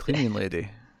The Cleaning Lady?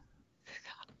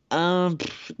 No,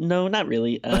 not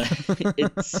really.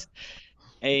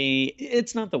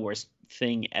 It's not the worst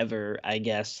thing ever, I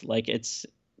guess. Like it's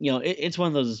one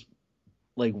of those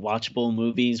like watchable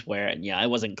movies where I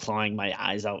wasn't clawing my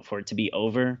eyes out for it to be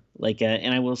over.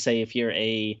 And I will say if you're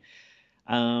if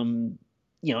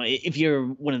you're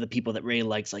one of the people that really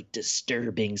likes like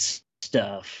disturbing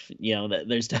stuff, that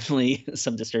there's definitely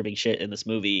some disturbing shit in this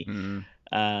movie. Mm.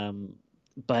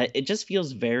 But it just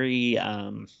feels very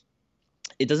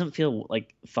it doesn't feel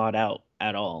like thought out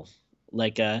at all. I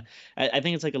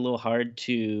think it's like a little hard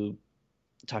to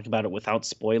talk about it without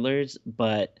spoilers,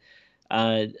 but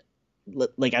I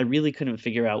really couldn't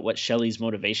figure out what Shelley's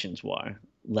motivations were.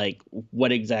 Like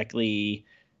what exactly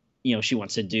she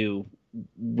wants to do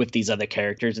with these other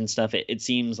characters and stuff. It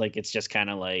seems like it's just kind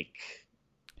of like,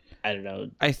 I don't know.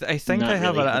 I think I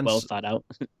have really an answer. Well thought out.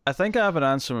 I think I have an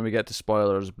answer when we get to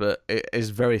spoilers, but it is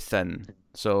very thin.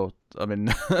 So I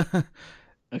mean,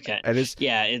 okay. It is.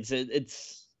 Yeah, it's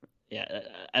yeah.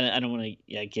 I don't want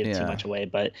to give too much away,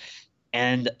 but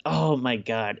oh my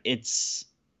god,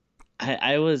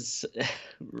 I was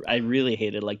I really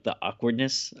hated like the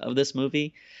awkwardness of this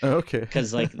movie Okay.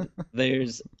 because like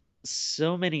there's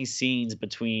so many scenes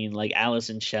between like Alice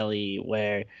and Shelley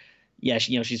where yeah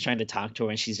she's trying to talk to her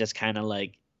and she's just kind of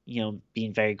like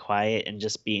being very quiet and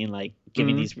just being like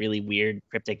giving Mm. these really weird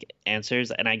cryptic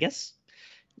answers, and I guess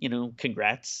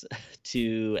congrats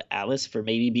to Alice for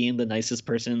maybe being the nicest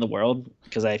person in the world,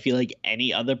 because I feel like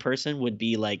any other person would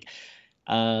be like,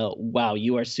 wow,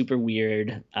 you are super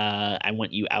weird. I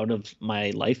want you out of my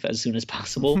life as soon as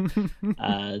possible.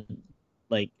 Uh,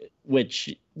 like,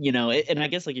 which, and I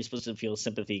guess like you're supposed to feel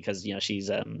sympathy because,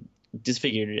 she's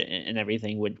disfigured and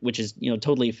everything, which is,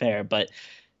 totally fair. But,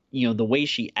 the way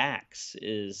she acts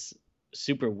is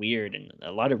super weird and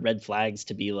a lot of red flags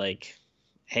to be like,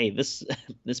 hey, this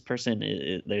this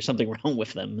person there's something wrong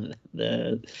with them.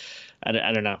 I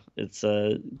don't know. It's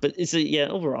but it's yeah,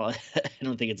 overall I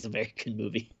don't think it's a very good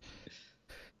movie.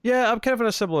 Yeah, I'm kind of in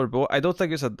a similar boat. I don't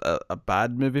think it's a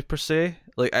bad movie per se.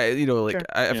 Like Sure. I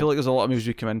Yeah. feel like there's a lot of movies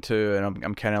we come into, and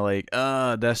I'm kind of like,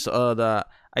 this, that.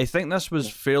 I think this was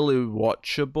Yeah. fairly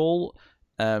watchable.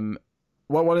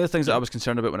 One of the things that I Yeah. was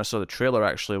concerned about when I saw the trailer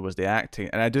actually was the acting,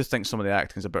 and I do think some of the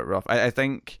acting is a bit rough. I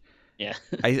think Yeah.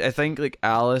 I think like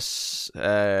Alice,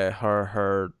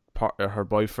 her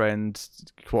boyfriend,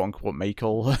 quote unquote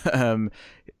Michael,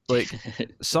 like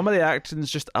some of the acting's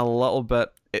just a little bit.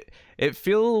 It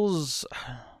feels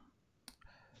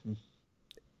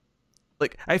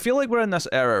like I feel like we're in this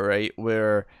era, right,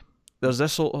 where there's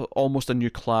this almost a new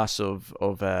class of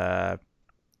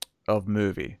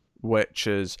movie, which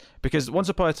is because once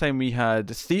upon a time we had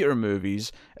theater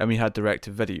movies and we had direct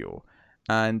to video,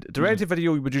 and direct to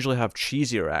video would usually have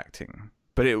cheesier acting,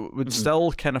 but it would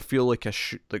still kind of feel like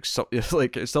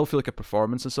like it still feel like a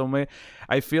performance in some way.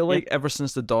 I feel like ever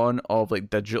since the dawn of like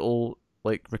digital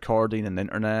like recording and the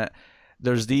internet,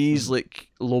 there's these like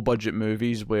low budget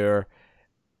movies where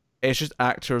it's just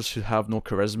actors who have no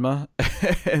charisma.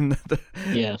 And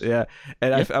Yeah. yeah,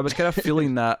 and Yep. I was kind of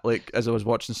feeling that like as I was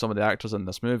watching some of the actors in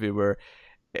this movie where,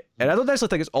 and I don't necessarily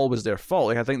think it's always their fault.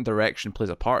 Like I think direction plays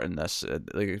a part in this,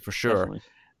 like for sure. Definitely.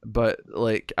 But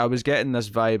like I was getting this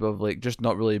vibe of like just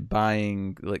not really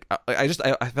buying. Like I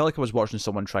felt like I was watching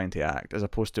someone trying to act as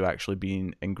opposed to actually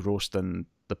being engrossed in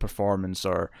the performance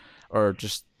or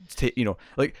just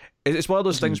like it's one of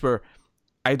those things where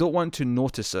I don't want to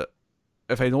notice it.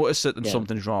 If I notice it, then Yeah.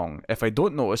 something's wrong. If I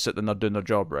don't notice it, then they're doing their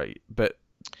job right. But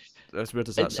that's where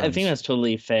does that I sound? think that's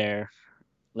totally fair.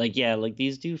 Like yeah, like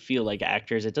these do feel like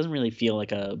actors. It doesn't really feel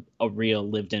like a real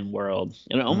lived in world.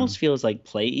 And it almost feels like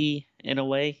play in a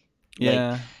way. Like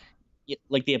Yeah.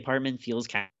 like the apartment feels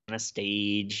kind of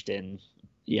staged, and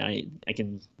yeah, I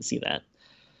can see that.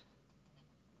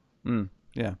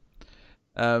 Yeah.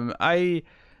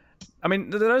 I mean,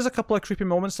 there is a couple of creepy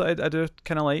moments that I do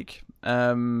kind of like.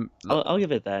 I'll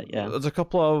give it that. Yeah. There's a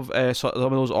couple of some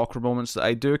of those awkward moments that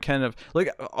I do kind of like.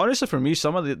 Honestly, for me,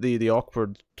 some of the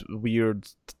awkward, weird,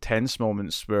 tense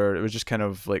moments where it was just kind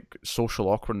of like social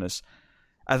awkwardness,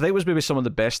 I think was maybe some of the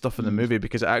best stuff in the movie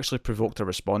because it actually provoked a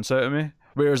response out of me.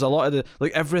 Whereas a lot of the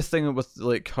like everything with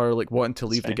like her like wanting to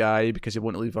leave the guy because he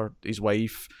won't leave his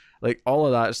wife, like all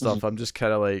of that stuff, I'm just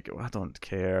kind of like, I don't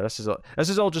care. This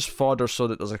is all just fodder so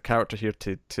that there's a character here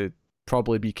to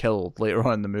probably be killed later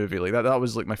on in the movie. Like that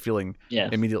was like my feeling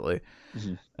immediately,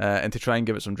 and to try and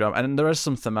give it some drama. And there is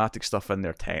some thematic stuff in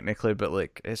there technically, but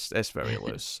like it's very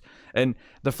loose. And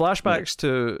the flashbacks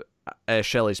to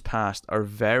Shelley's past are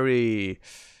very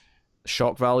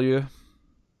shock value.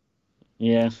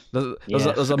 Yeah.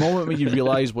 There's a moment when you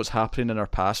realize what's happening in her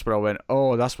past where I went,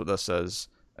 oh, that's what this is.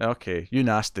 Okay, you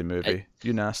nasty movie.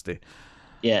 You nasty.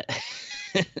 Yeah.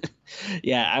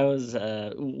 Yeah, I was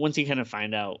once you kind of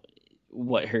find out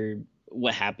what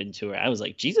happened to her, I was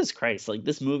like, Jesus Christ, like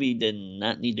this movie did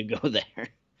not need to go there.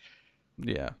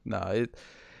 Yeah, no, it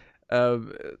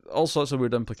all sorts of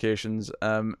weird implications.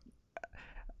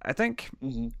 I think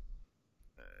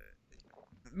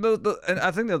and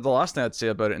I think that the last thing I'd say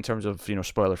about it in terms of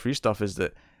spoiler free stuff is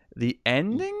that the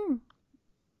ending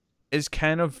is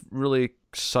kind of really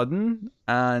sudden,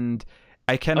 and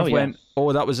I kind of went,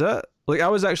 oh, that was it. Like I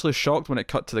was actually shocked when it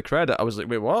cut to the credit. I was like,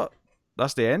 wait, what?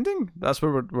 That's the ending? That's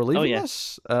where we're leaving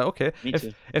this? Okay. Me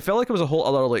too. It felt like it was a whole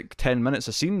other like 10 minutes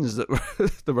of scenes that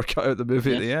were cut out of the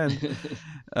movie at the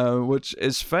end, which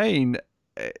is fine.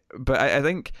 But I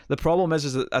think the problem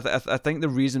is that I think the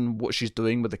reason what she's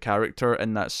doing with the character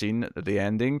in that scene at the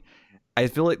ending, I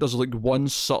feel like there's like one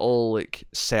subtle like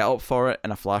setup for it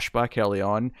in a flashback early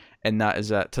on, and that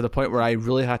is it. To the point where I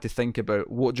really had to think about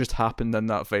what just happened in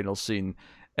that final scene,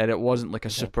 and it wasn't like a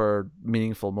super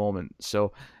meaningful moment.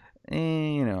 So,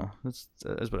 you know, that's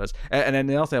what it is. And then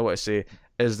the other thing I want to say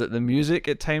is that the music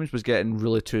at times was getting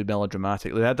really too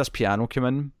melodramatic. They had this piano come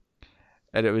in,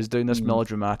 and it was doing this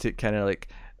melodramatic kind of like,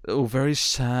 oh, very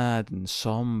sad and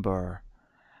somber.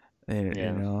 And,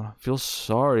 you know, feel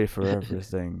sorry for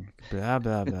everything. Blah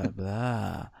blah blah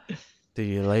blah. Do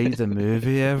you like the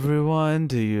movie, everyone?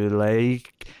 Do you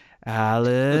like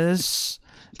Alice?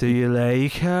 Do you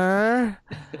like her?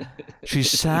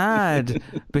 She's sad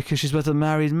because she's with a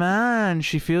married man.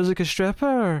 She feels like a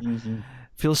stripper.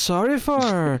 Feel sorry for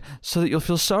her so that you'll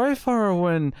feel sorry for her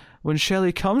when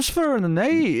Shelley comes for her in the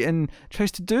night and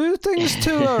tries to do things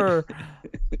to her.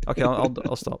 Okay,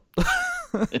 I'll stop.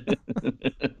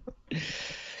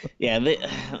 Yeah,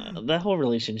 the whole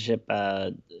relationship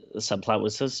subplot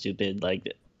was so stupid.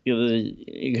 Like,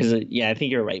 because I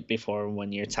think you're right before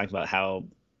when you're talking about how,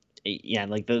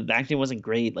 like the acting wasn't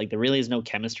great. Like there really is no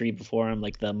chemistry before him.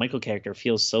 Like the Michael character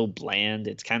feels so bland.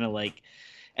 It's kind of like,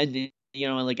 and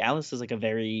like Alice is like a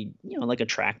very like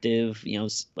attractive,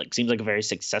 like seems like a very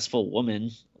successful woman.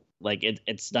 Like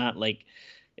it's not like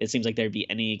it seems like there'd be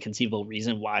any conceivable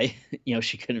reason why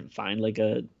she couldn't find like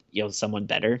a someone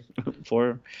better for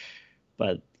her.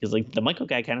 But because like the Michael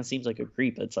guy kind of seems like a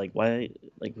creep. It's like, why,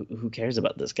 like who cares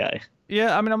about this guy?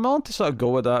 Yeah, I mean, I'm willing to sort of go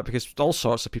with that because all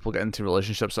sorts of people get into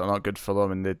relationships that are not good for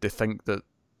them, and they think that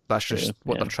that's just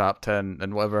what they're trapped in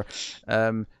and whatever.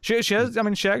 She has. I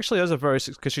mean, she actually has a very,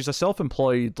 because she's a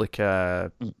self-employed like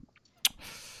not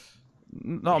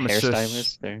a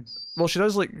masseuse. Well, she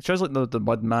does like the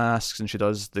mud masks, and she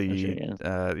does the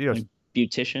like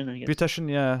beautician, I guess.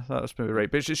 Beautician, yeah, that's maybe right.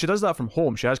 But she does that from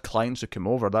home. She has clients who come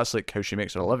over. That's like how she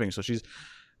makes her living. So she's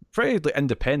pretty like,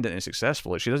 independent and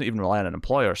successful. Like, she doesn't even rely on an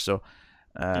employer. So,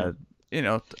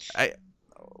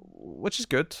 which is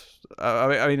good.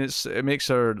 I mean, it makes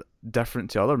her different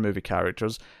to other movie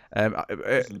characters.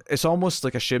 It's almost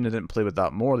like a shame they didn't play with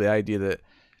that more. The idea that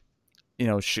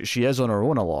she is on her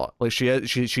own a lot. Like she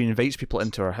invites people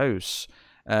into her house.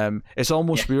 It's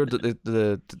almost weird that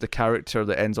the character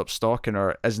that ends up stalking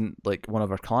her isn't like one of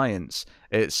her clients.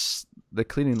 It's the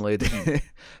cleaning lady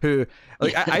who,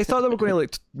 like, I thought they were going to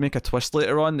like make a twist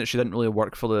later on that she didn't really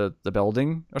work for the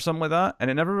building or something like that,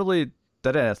 and it never really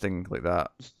did anything like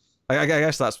that. I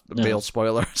guess that's a male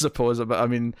spoiler, I suppose, but I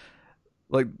mean,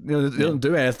 like, they don't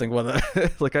do anything with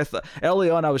it. Like, I thought early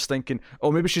on, I was thinking,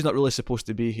 oh, maybe she's not really supposed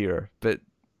to be here, but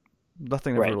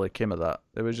nothing ever really came of that.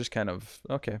 It was just kind of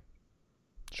okay.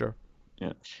 Sure.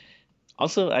 Yeah.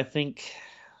 Also, I think,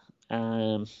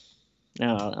 no,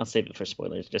 I'll save it for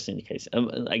spoilers just in case.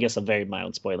 I guess a very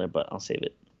mild spoiler, but I'll save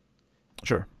it.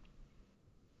 Sure.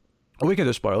 Well, we can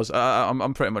do spoilers.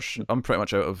 I'm pretty much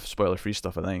out of spoiler-free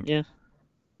stuff, I think. Yeah.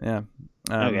 Yeah.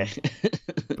 Okay.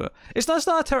 But it's not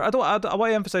a terrible. I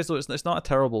want to emphasize though, it's not a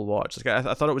terrible watch. Like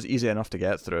I thought it was easy enough to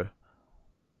get through.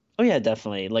 Oh yeah,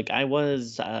 definitely. Like I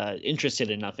was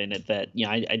interested enough in it that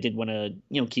I did want to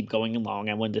keep going along.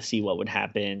 I wanted to see what would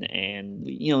happen, and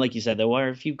like you said, there were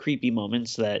a few creepy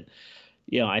moments that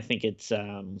I think it's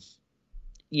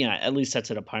at least sets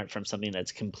it apart from something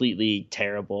that's completely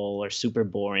terrible or super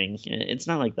boring. It's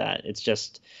not like that. It's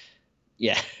just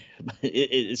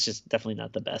it's just definitely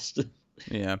not the best.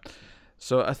 Yeah.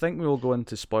 So I think we will go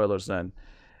into spoilers then.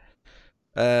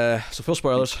 So full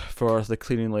spoilers for the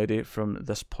cleaning lady from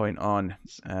this point on.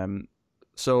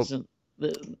 So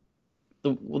the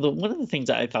one of the things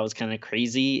that I thought was kind of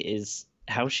crazy is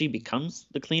how she becomes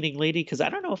the cleaning lady, because I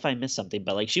don't know if I missed something,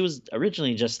 but like she was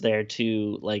originally just there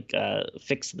to like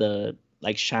fix the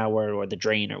like shower or the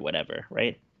drain or whatever,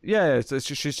 right? Yeah,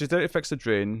 she's there to fix the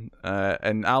drain,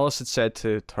 and Alice had said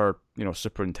to her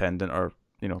superintendent or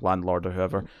landlord or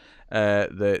whoever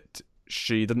that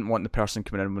she didn't want the person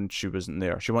coming in when she wasn't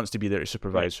there. She wants to be there to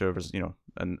supervise whoever's in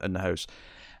the house.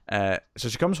 So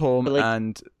she comes home,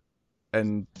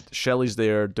 and Shelley's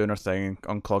there doing her thing,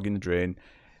 unclogging the drain,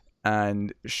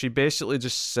 and she basically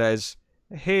just says,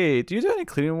 "Hey, do you do any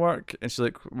cleaning work?" And she's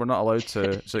like, "We're not allowed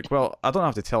to." She's like, "Well, I don't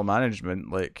have to tell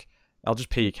management. Like, I'll just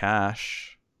pay you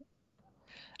cash."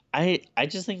 I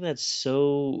just think that's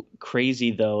so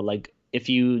crazy though. Like, if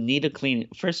you need a clean,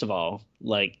 first of all,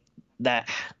 like that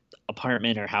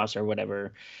apartment or house or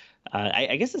whatever,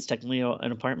 I guess it's technically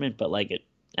an apartment, but like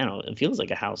I don't know, it feels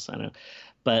like a house. I don't know,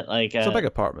 but like it's a big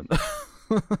apartment.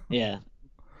 Yeah,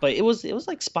 but it was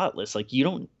like spotless. Like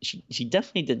she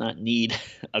definitely did not need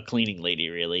a cleaning lady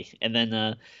really. And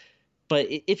then but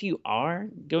if you are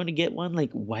going to get one,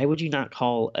 like why would you not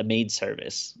call a maid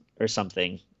service or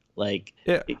something? Like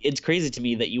it's crazy to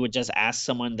me that you would just ask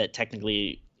someone that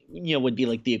technically would be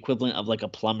like the equivalent of like a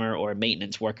plumber or a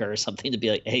maintenance worker or something to be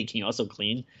like, hey, can you also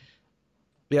clean?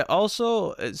 Yeah,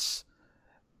 also it's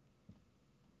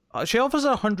she offers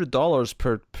 $100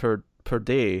 per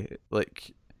day,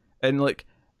 like, and like,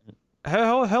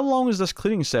 how long is this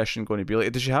cleaning session going to be?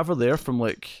 Like, does she have her there from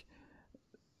like,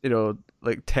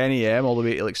 like 10 a.m. all the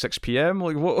way to like 6 p.m.?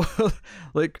 Like what?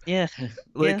 like, Yeah,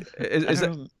 like yeah. is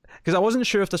it? Because I wasn't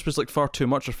sure if this was like far too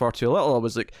much or far too little. I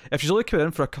was like, if she's only coming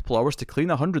in for a couple hours to clean,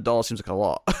 $100 seems like a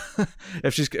lot.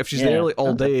 if she's there like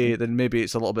all day, then maybe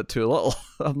it's a little bit too little.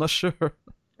 I'm not sure.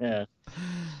 Yeah.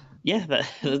 Yeah,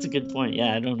 that's a good point.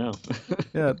 Yeah, I don't know.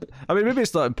 Yeah, I mean, maybe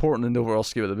it's not important in the overall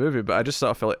scheme of the movie, but I just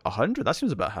sort of felt like 100. That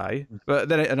seems a bit high. But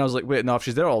then, I was like, wait, no, if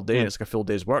she's there all day and it's like a full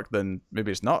day's work, then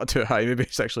maybe it's not too high. Maybe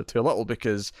it's actually too little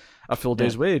because a full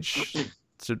day's wage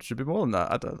should be more than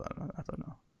that. I don't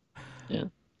know. Yeah.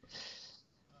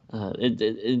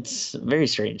 It's very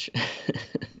strange.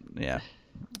 Yeah,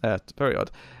 very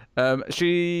odd. So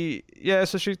she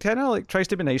kind of like tries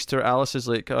to be nice to her. Alice is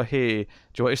like, oh hey, do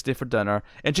you want to stay for dinner?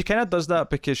 And she kind of does that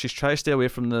because she's trying to stay away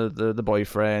from the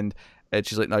boyfriend. And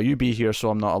she's like, no, you be here so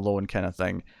I'm not alone, kind of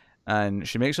thing. And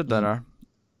she makes her dinner,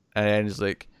 and is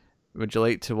like, would you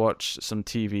like to watch some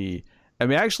TV? And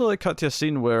we actually like cut to a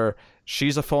scene where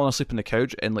she's falling asleep on the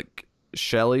couch, and like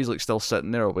Shelley's like still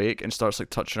sitting there awake and starts like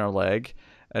touching her leg.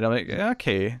 And I'm like,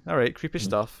 okay, all right, creepy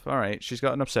stuff. All right, she's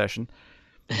got an obsession.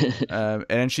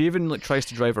 And she even like tries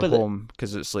to drive her home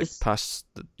because it's like past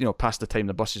the time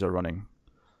the buses are running.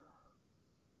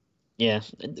 Yeah,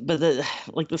 but the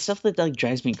stuff that like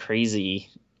drives me crazy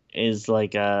is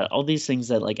like all these things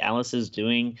that like Alice is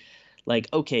doing. Like,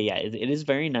 okay, yeah, it is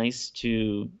very nice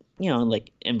to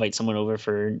like invite someone over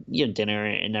for dinner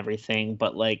and everything,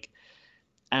 but like,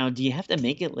 do you have to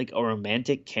make it like a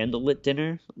romantic candlelit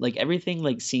dinner? Like everything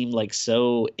like seemed like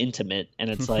so intimate, and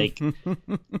it's like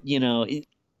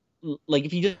like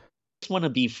if you just want to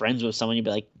be friends with someone, you'd be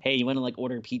like, hey, you want to like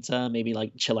order pizza, maybe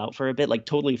like chill out for a bit, like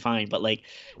totally fine. But like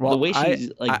the way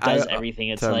she does everything,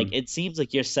 it's Tim, like it seems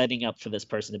like you're setting up for this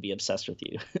person to be obsessed with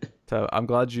you. So I'm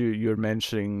glad you're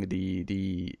mentioning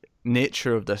the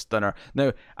nature of this dinner.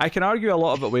 Now I can argue a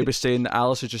lot of it way by saying that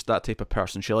Alice is just that type of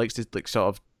person. She likes to like sort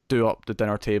of do up the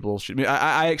dinner table.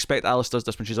 I expect Alice does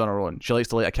this when she's on her own. She likes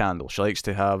to light a candle. She likes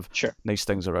to have nice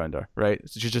things around her, right?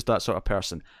 She's just that sort of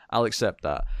person. I'll accept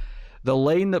that. The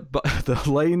line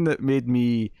that made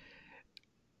me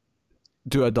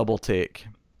do a double take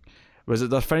was that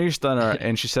they're finished dinner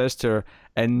and she says to her,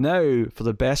 and now for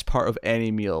the best part of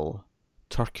any meal,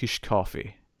 Turkish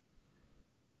coffee.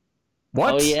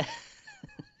 What? Oh yeah.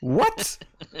 What?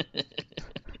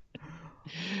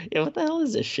 Yeah, what the hell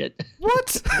is this shit?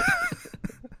 What?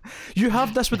 You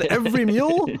have this with every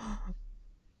meal?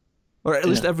 Or at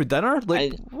least every dinner?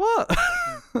 Like, what?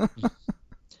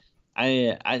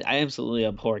 I absolutely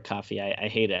abhor coffee. I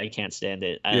hate it. I can't stand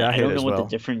it. I don't know what the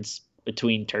difference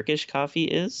between Turkish coffee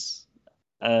is.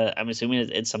 I'm assuming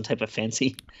it's some type of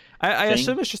fancy. I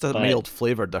assume it's just a mild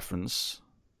flavor difference.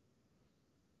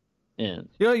 Yeah.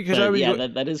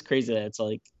 That is crazy. That it's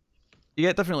like you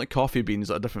get different like coffee beans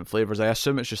that are different flavors. I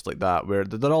assume it's just like that, where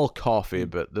they're all coffee,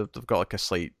 but they've got like a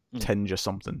slight tinge of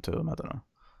something to them. I don't know.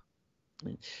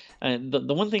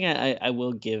 The one thing I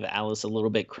will give Alice a little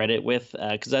bit credit with,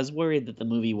 because I was worried that the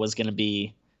movie was going to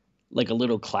be like a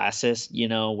little classist,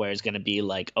 where it's going to be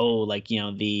like, oh, like,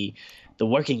 the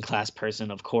working class person,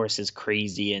 of course, is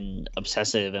crazy and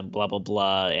obsessive and blah, blah,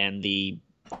 blah. And the,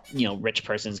 rich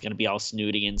person is going to be all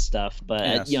snooty and stuff.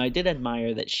 But, yes. I did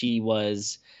admire that she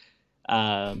was,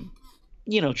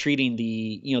 treating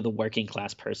the working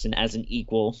class person as an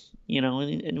equal,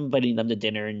 and inviting them to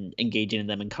dinner and engaging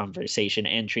them in conversation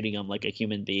and treating them like a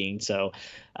human being. So,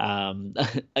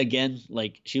 again,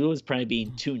 like she was probably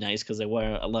being too nice because there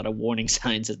were a lot of warning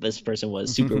signs that this person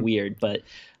was super weird. But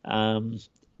I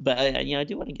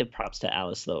do want to give props to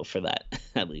Alice though for that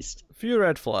at least. A few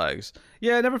red flags.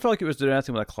 Yeah, I never felt like it was doing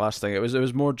anything with a class thing. It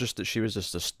was more just that she was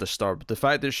just disturbed. The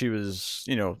fact that she was,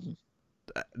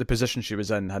 the position she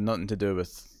was in had nothing to do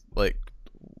with like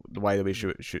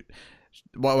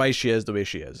why she is the way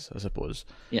she is, I suppose.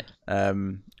 Yeah.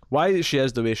 Why she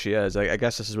is the way she is, I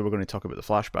guess this is where we're going to talk about the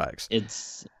flashbacks.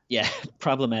 It's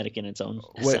problematic in its own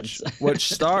sense. Which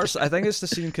which starts, I think it's the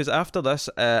scene because after this,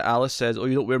 Alice says, "Oh,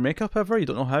 you don't wear makeup ever? You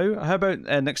don't know how? How about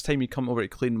next time you come over to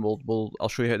clean, I'll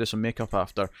show you how to do some makeup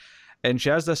after." And she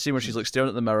has this scene where she's like staring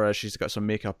at the mirror. She's got some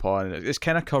makeup on. It's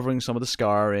kind of covering some of the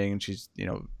scarring, and she's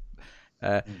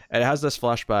and it has this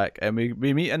flashback, and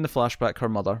we meet in the flashback her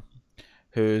mother,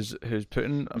 who's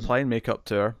applying makeup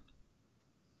to her,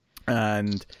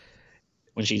 and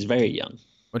when she's very young,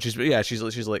 she's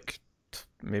like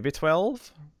maybe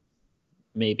 12,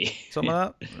 maybe something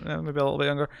like that, maybe a little bit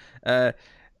younger,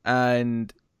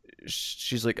 and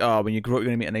she's like, oh, when you grow up, you're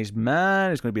gonna meet a nice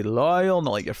man. He's gonna be loyal,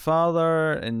 not like your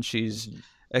father. And she's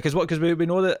because we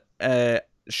know that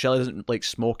Shelley doesn't like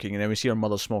smoking, and then we see her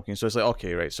mother smoking. So it's like,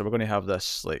 okay, right. So we're gonna have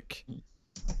this like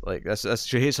that's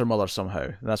she hates her mother somehow,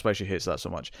 and that's why she hates that so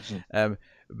much.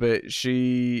 But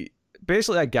she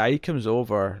basically a guy comes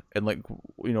over and like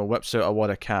whips out a wad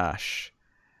of cash,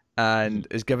 and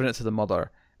is giving it to the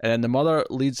mother. And then the mother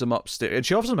leads him upstairs, and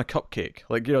she offers him a cupcake.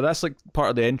 Like, that's like part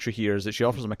of the entry here is that she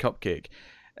offers him a cupcake,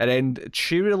 and then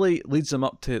she really leads him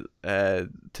up to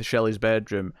Shelley's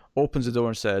bedroom, opens the door,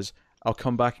 and says, "I'll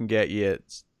come back and get you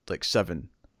at like 7."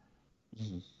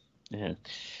 Yeah.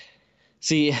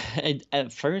 See,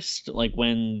 at first, like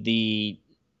when the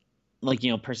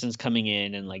person's coming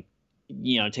in and like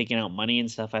taking out money and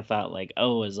stuff, I thought like,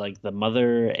 oh, is like the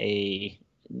mother a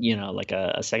like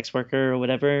a sex worker or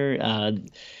whatever. But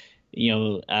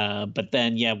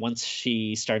then once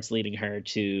she starts leading her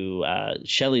to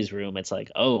Shelley's room, it's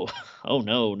like, oh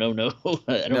no, I don't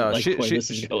like where this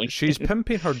is going. She's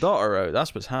pimping her daughter out.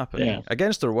 That's what's happening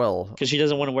against her will, because she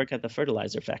doesn't want to work at the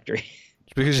fertilizer factory.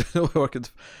 Because she doesn't work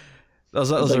at. That's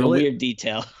like a weird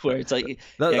detail where it's like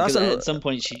at some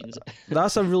point she's.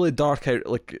 That's a really dark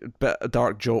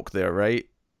joke there, right?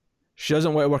 She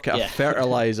doesn't want to work at a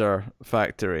fertilizer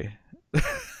factory.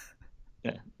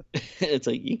 Yeah. It's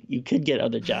like you could get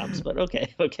other jobs, but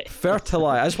okay.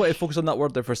 Fertilize. I just want to focus on that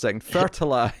word there for a second.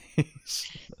 Fertilize.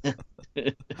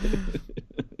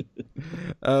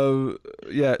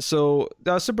 So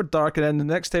that's super dark, and then the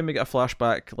next time we get a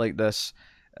flashback like this,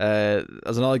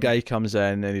 there's another guy who comes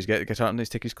in and he's starting to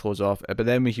take his clothes off, but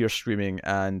then we hear screaming,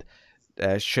 and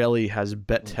Shelley has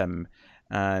bit him,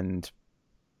 and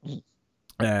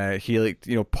he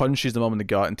punches the mum in the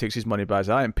gut and takes his money back.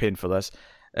 I ain't paying for this.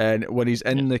 And when he's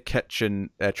in the kitchen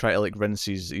trying to like rinse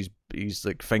his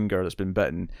like finger that's been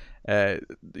bitten,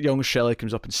 young Shelley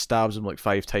comes up and stabs him like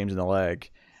 5 times in the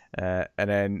leg, and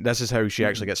then this is how she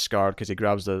actually gets scarred, because he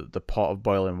grabs the pot of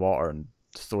boiling water and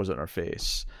throws it in her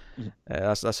face.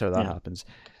 That's how that happens.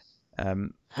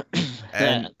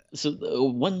 So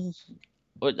the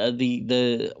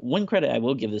one credit I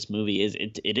will give this movie is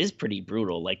it is pretty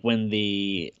brutal. Like when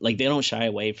they don't shy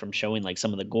away from showing like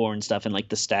some of the gore and stuff, and like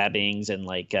the stabbings, and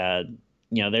like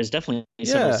there's definitely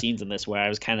several scenes in this where I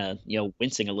was kind of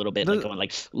wincing a little bit, like going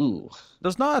like, ooh.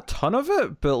 There's not a ton of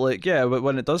it, but but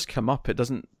when it does come up, it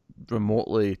doesn't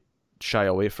remotely shy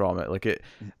away from it.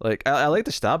 I like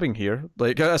the stabbing here.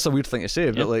 Like, that's a weird thing to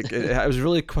say, but like it was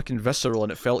really quick and visceral,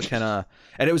 and it felt kind of,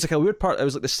 and it was like a weird part. It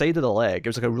was like the side of the leg. It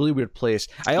was like a really weird place.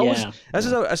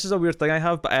 This is a weird thing I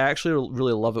have, but I actually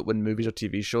really love it when movies or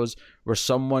TV shows where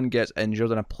someone gets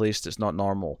injured in a place that's not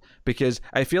normal, because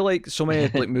I feel like so many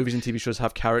like movies and TV shows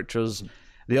have characters.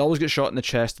 They always get shot in the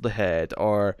chest or the head,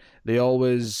 or they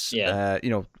always get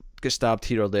stabbed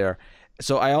here or there.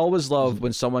 So I always love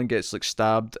when someone gets like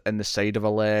stabbed in the side of a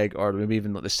leg, or maybe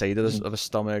even like the side of a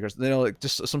stomach, or like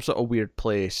just some sort of weird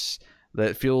place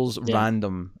that feels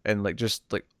random, and like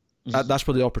just like that's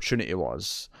where the opportunity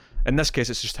was. In this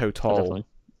case, it's just how tall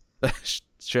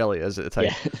Shelley is at the time.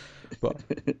 Yeah. But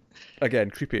again,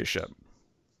 creepy as shit.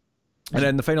 And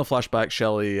then the final flashback,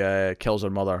 Shelley kills her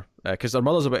mother, because her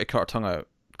mother's about to cut her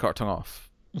tongue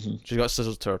off. She's got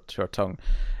scissors to her tongue,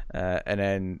 and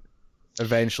then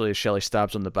eventually Shelley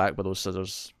stabs on the back with those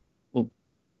scissors.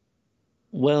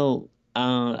 Well,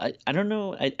 I don't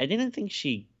know. I didn't think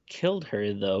she killed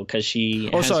her though, because she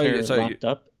has her locked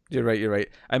up. You're right.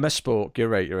 I misspoke. You're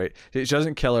right. She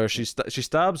doesn't kill her. She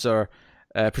stabs her.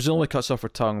 Presumably cuts off her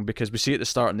tongue, because we see at the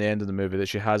start and the end of the movie that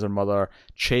she has her mother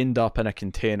chained up in a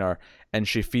container, and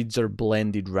she feeds her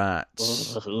blended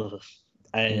rats.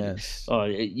 I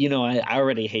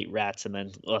already hate rats, and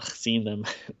then seeing them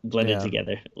blended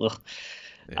together. But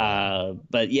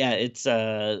yeah, it's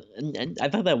and I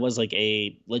thought that was like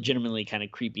a legitimately kind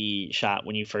of creepy shot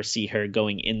when you first see her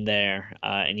going in there,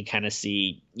 and you kind of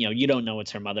see, you don't know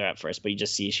it's her mother at first, but you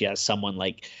just see she has someone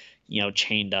like,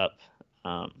 chained up.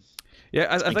 I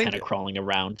think kind of crawling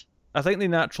around. I think the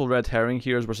natural red herring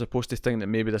here is we're supposed to think that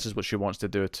maybe this is what she wants to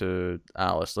do to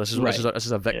Alice. This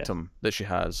is a victim that she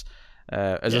has.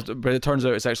 But it turns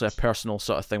out it's actually a personal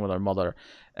sort of thing with her mother,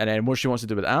 and then what she wants to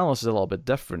do with Alice is a little bit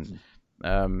different,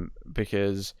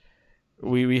 because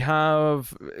we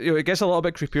have it gets a little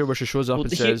bit creepier where she shows up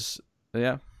and says,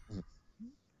 "Yeah."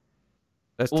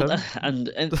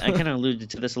 And I kind of alluded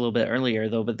to this a little bit earlier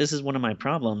though, but this is one of my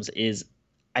problems is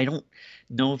I don't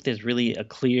know if there's really a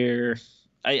clear.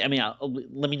 I mean,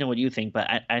 let me know what you think, but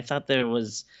I thought there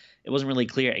was it wasn't really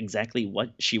clear exactly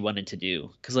what she wanted to do.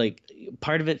 Because like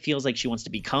part of it feels like she wants to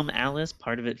become Alice,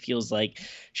 part of it feels like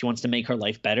she wants to make her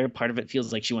life better, part of it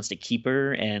feels like she wants to keep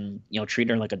her and treat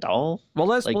her like a doll. Well,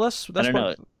 Like I don't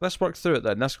know. let's work through it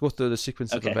then. Let's go through the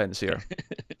sequence of Okay. events here.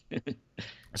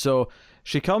 So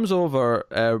she comes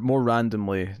over more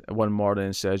randomly one morning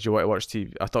and says, "You want to watch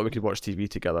TV? I thought we could watch TV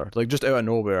together." Like just out of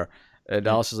nowhere. And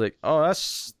Alice is like, "Oh,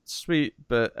 that's sweet,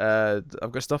 but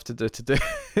I've got stuff to do today.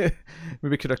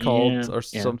 Maybe could have called Yeah, or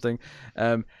yeah. something."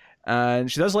 And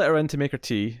she does let her in to make her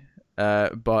tea,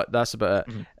 but that's about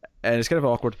it. Mhm. And it's kind of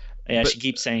awkward. Yeah, But she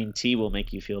keeps saying tea will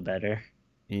make you feel better.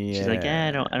 She's like,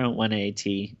 yeah, yeah. I don't want a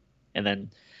tea. And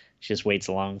then she just waits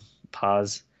a long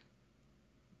pause.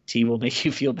 Tea will make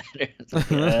you feel better. It's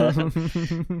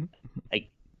like, like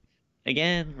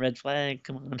again, red flag.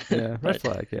 Come on. Yeah, red But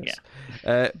flag, yeah.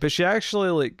 yes. But she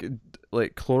actually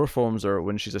like chloroforms her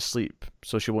when she's asleep,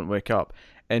 so she won't wake up.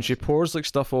 And she pours like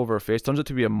stuff over her face. Turns out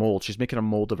to be a mold. She's making a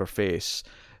mold of her face,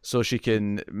 so she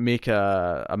can make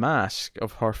a mask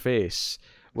of her face,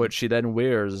 which she then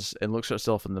wears and looks at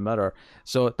herself in the mirror.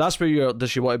 So that's where you're.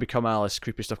 Does she want to become Alice?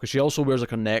 Creepy stuff. Because she also wears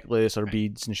like her necklace, her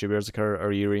beads, and she wears like her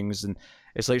earrings, and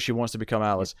it's like she wants to become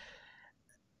Alice.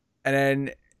 And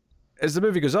then as the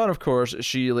movie goes on, of course,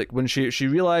 she like when she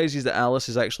realizes that Alice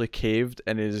is actually caved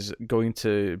and is going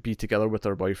to be together with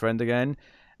her boyfriend again.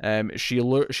 She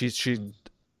Mm.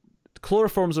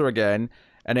 chloroforms her again,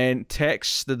 and then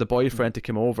texts the boyfriend to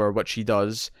come over, which he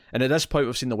does. And at this point,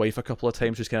 we've seen the wife a couple of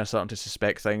times, who's kind of starting to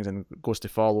suspect things and goes to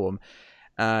follow him.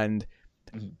 And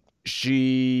Mhm.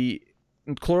 she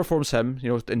chloroforms him,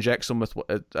 injects him with.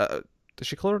 Does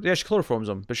she chloroform? Yeah, she chloroforms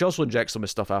him, but she also injects him with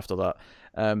stuff after that.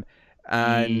 Um,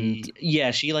 and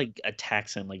Yeah, she like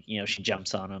attacks him. Like she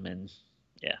jumps on him and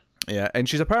yeah. yeah, and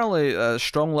she's apparently a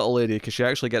strong little lady because she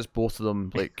actually gets both of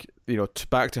them, like,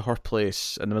 back to her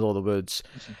place in the middle of the woods,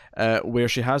 where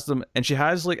she has them, and she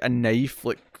has like a knife,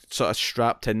 like sort of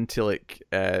strapped into like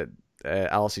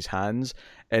Alice's hands,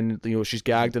 and she's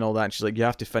gagged and all that. And she's like, "You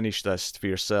have to finish this for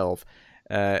yourself."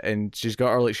 And she's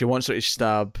got her like she wants her to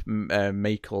stab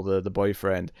Michael, the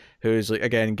boyfriend, who's like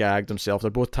again gagged himself.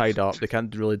 They're both tied up. They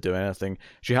can't really do anything.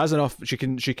 She has enough. She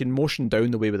can motion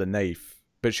down the way with a knife,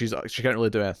 but she can't really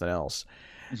do anything else.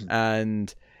 Mhm.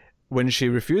 And when she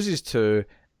refuses to,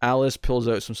 Alice pulls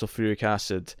out some sulfuric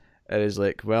acid and is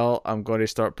like, "Well, I'm going to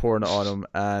start pouring it on him,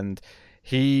 and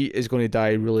he is going to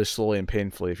die really slowly and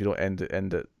painfully if you don't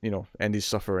end his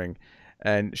suffering."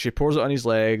 And she pours it on his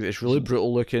leg. It's really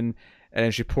brutal looking. And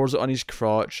then she pours it on his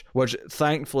crotch, which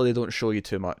thankfully they don't show you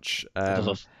too much.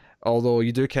 Although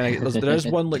you do kind of, there is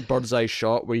one like bird's eye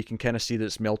shot where you can kind of see that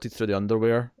it's melted through the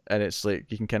underwear, and it's like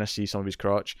you can kind of see some of his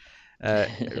crotch.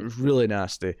 Really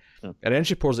nasty. Oh. And then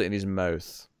she pours it in his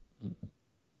mouth.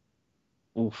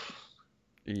 Oof.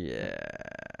 Yeah.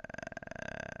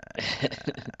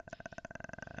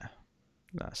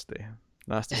 Nasty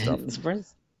stuff.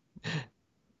 Surprised.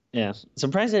 Yeah,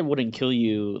 surprised it wouldn't kill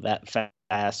you that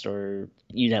fast, or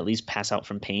you'd at least pass out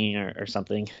from pain or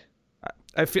something.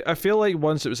 I feel like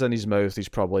once it was in his mouth, he's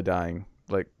probably dying.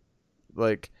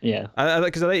 Yeah.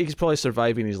 Because I think he's probably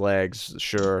surviving his legs,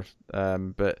 sure.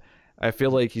 But I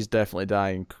feel like he's definitely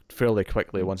dying fairly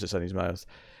quickly once it's in his mouth.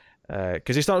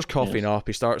 Because he starts coughing up.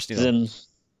 He starts, Then,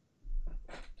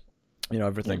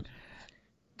 everything.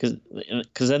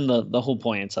 because then the whole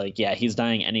point, it's like, yeah, he's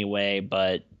dying anyway,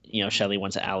 but Shelley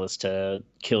wants Alice to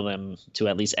kill him to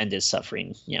at least end his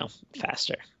suffering,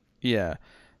 faster. Yeah.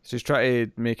 So he's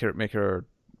trying to make her.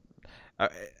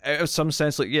 Out of some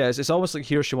sense, like, yeah, it's almost like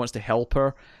here she wants to help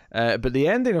her, but the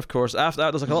ending, of course, after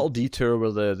that, there's like a little detour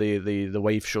where the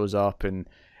wife shows up and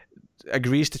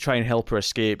agrees to try and help her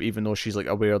escape, even though she's like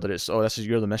aware that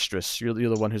you're the mistress, you're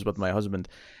the one who's with my husband.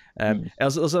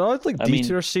 There's an odd like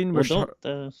detour scene where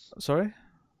sorry.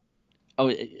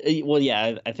 Oh well,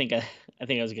 yeah. I think I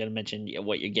was gonna mention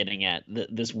what you're getting at.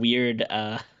 This weird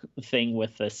thing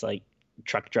with this like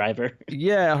truck driver.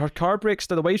 Yeah, her car breaks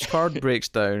down. The wife's car breaks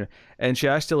down, and she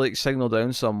has to like signal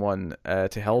down someone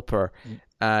to help her.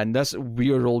 And this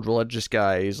weird old religious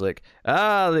guy is like,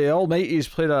 the Almighty's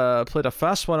played a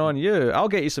fast one on you. I'll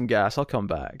get you some gas. I'll come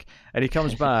back. And he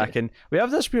comes back, and we have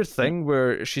this weird thing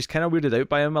where she's kind of weirded out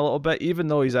by him a little bit, even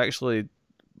though he's actually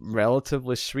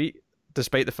relatively sweet,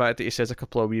 despite the fact that he says a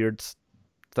couple of weird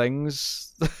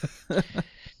things.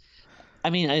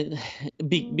 I mean,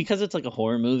 because it's like a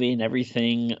horror movie and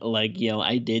everything, like,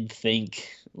 I did think,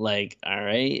 like, all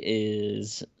right,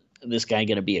 is this guy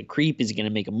gonna be a creep? Is he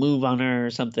gonna make a move on her or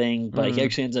something? But he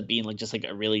actually ends up being like just like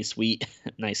a really sweet,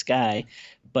 nice guy.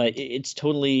 But it's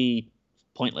totally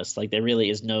pointless. Like there really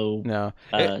is no No,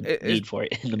 need for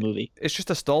it in the movie. it's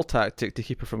just a stall tactic to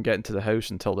keep her from getting to the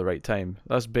house until the right time.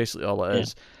 That's basically all it Yeah.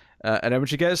 is. And then when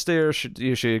she gets there,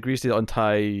 she agrees to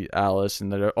untie Alice,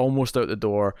 and they're almost out the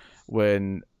door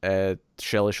when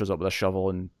Shelley shows up with a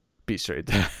shovel and beats her to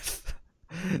death.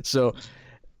 So,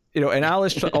 and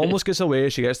Alice almost gets away.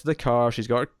 She gets to the car. She's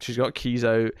got keys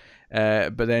out,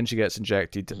 but then she gets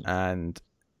injected, and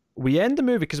we end the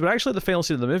movie because we're actually at the final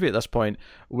scene of the movie at this point,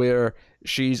 where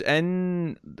she's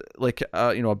in like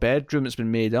a bedroom that's been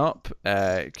made up,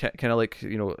 kind of like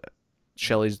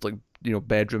Shelley's like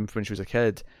bedroom when she was a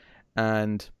kid,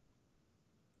 and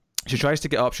she tries to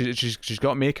get up. She's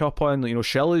got makeup on.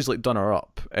 Shelley's like done her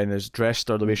up and has dressed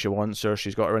her the way she wants her.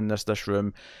 She's got her in this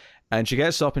room, and she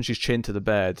gets up and she's chained to the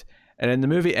bed. And then the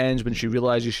movie ends when she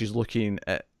realizes she's looking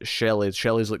at Shelley.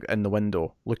 Shelley's like in the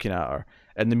window looking at her,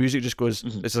 and the music just goes.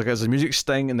 It's like as a music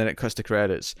sting, and then it cuts to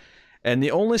credits. And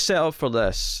the only setup for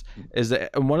this is that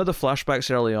in one of the flashbacks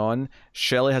early on,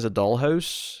 Shelley has a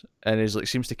dollhouse and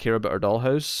seems to care about her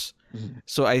dollhouse.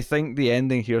 So I think the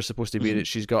ending here is supposed to be that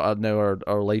she's got now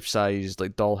her life-sized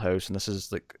like dollhouse, and this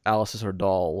is like Alice is her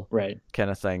doll, Right? Kind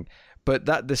of thing. But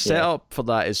the setup for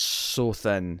that is so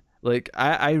thin. Like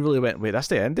I really went, wait, that's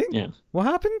the ending? Yeah. What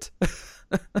happened?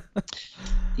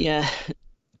 Yeah.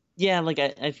 Yeah, like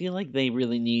I feel like they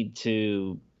really need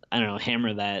to, I don't know,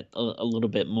 hammer that a little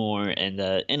bit more, and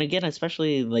again,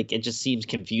 especially like it just seems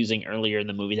confusing earlier in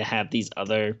the movie to have these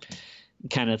other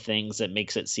kind of things that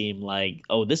makes it seem like,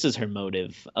 oh, this is her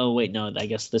motive. Oh wait, no, I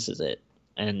guess this is it.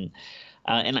 And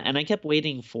I kept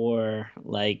waiting for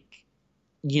like,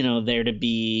 there to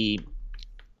be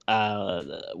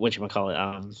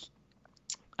whatchamacallit,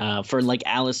 for like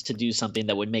Alice to do something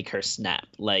that would make her snap.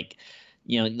 Like,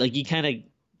 like you kind of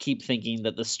keep thinking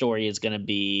that the story is going to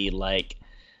be like,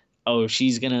 oh,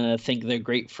 she's going to think they're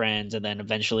great friends, and then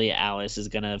eventually Alice is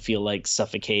going to feel like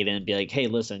suffocated and be like, hey,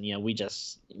 listen,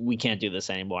 we can't do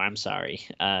this anymore. I'm sorry.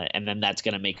 And then that's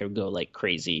going to make her go like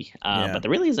crazy. But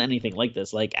there really isn't anything like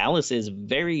this. Like Alice is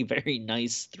very, very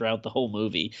nice throughout the whole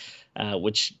movie,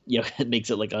 which,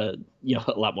 makes it like a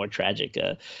lot more tragic,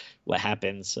 what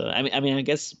happens. So, I mean, I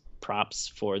guess props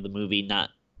for the movie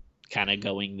not kind of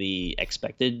going the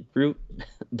expected route,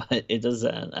 but it does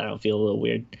I don't feel a little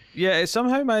weird. Yeah, it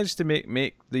somehow managed to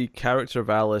make the character of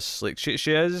Alice like she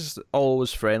is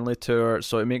always friendly to her,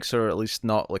 so it makes her at least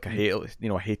not like a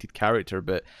hated character,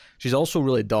 but she's also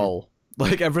really dull.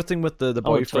 Like everything with the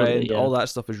boyfriend, totally, yeah. all that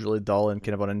stuff is really dull and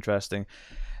kind of uninteresting,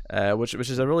 which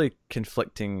is a really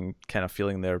conflicting kind of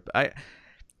feeling there.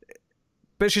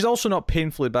 But she's also not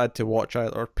painfully bad to watch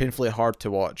either, or painfully hard to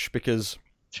watch, because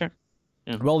Sure.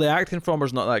 Yeah. well, the acting from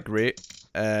her's not that great.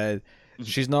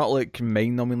 She's not like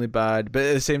mind-numbingly bad, but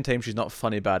at the same time, she's not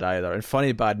funny bad either. And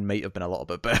funny bad might have been a little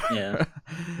bit better. Yeah.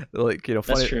 Like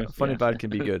That's true. funny Yeah. bad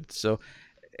can be good. So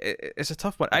it's a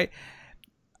tough one. I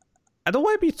don't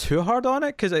want to be too hard on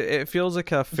it because it feels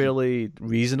like a fairly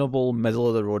reasonable middle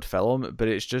of the road film, but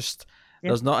it's just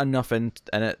there's not enough in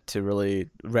it to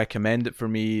really recommend it for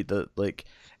me. That like.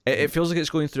 It feels like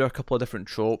it's going through a couple of different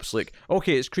tropes. Like,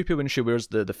 okay, it's creepy when she wears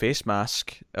the face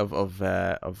mask of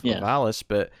Alice,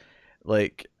 but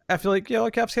like I feel like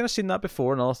like I've kind of seen that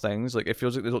before and other things. Like it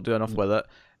feels like they don't do enough with it.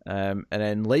 And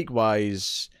then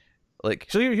likewise, like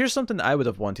so here's something that I would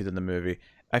have wanted in the movie.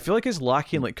 I feel like it's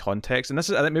lacking like context, and I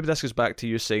think maybe this goes back to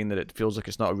you saying that it feels like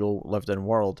it's not a real lived-in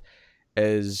world.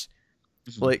 Is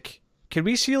like. Can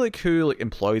we see like who like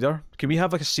employed her? Can we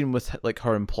have like a scene with like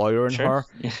her employer and her,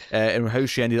 and how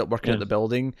she ended up working at the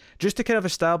building, just to kind of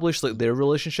establish like their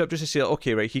relationship, just to see like,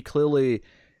 okay, right, he clearly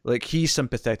like he's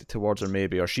sympathetic towards her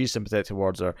maybe, or she's sympathetic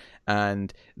towards her,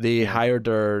 and they hired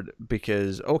her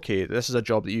because okay, this is a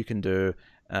job that you can do,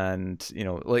 and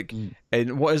like,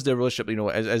 and what is their relationship?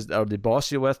 Are they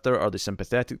bossy with her? Are they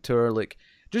sympathetic to her? Like.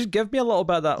 Just give me a little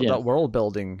bit of that world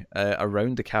building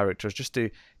around the characters, just to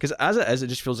because as it is, it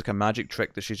just feels like a magic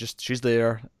trick that she's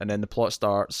there, and then the plot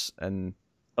starts, and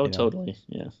totally,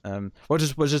 yeah. Which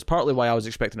is partly why I was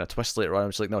expecting a twist later on. I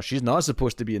was like, no, she's not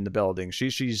supposed to be in the building.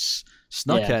 She's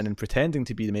snuck in and pretending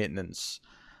to be the maintenance.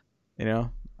 I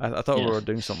thought we were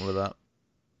doing something with that.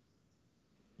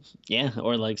 Yeah,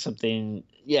 or like something.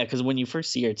 Yeah, because when you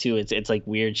first see her too, it's like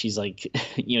weird. She's like,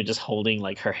 just holding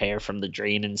like her hair from the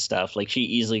drain and stuff. Like she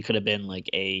easily could have been like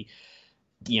a,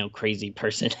 crazy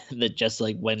person that just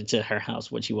like went into her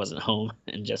house when she wasn't home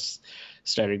and just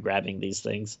started grabbing these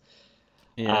things.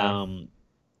 Yeah.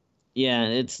 Yeah,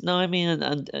 it's no. I mean,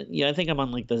 I think I'm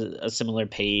on like a similar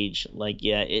page. Like,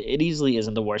 yeah, it easily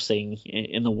isn't the worst thing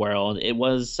in the world. It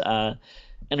was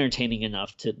entertaining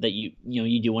enough that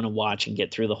you do want to watch and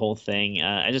get through the whole thing.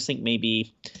 I just think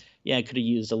maybe yeah, I could have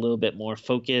used a little bit more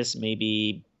focus,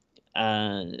 maybe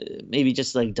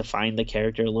just like define the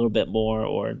character a little bit more,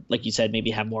 or like you said,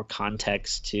 maybe have more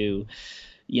context to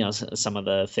some of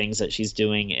the things that she's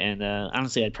doing. And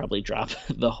honestly, I'd probably drop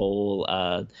the whole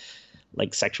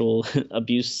like sexual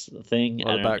abuse thing.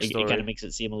 Or I the don't know, it kind backstory. of makes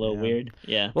it seem a little Yeah. weird.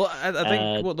 Yeah. Well, I think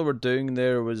uh what they were doing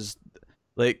there was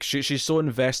like she's so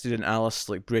invested in Alice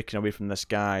like breaking away from this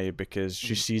guy because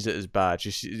she mm, sees it as bad.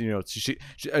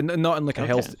 And not in like a okay.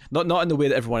 health, not in the way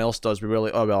that everyone else does. We're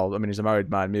like, oh well, I mean, he's a married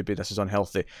man, maybe this is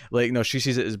unhealthy. Like no, she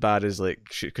sees it as bad as like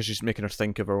because she's making her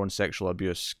think of her own sexual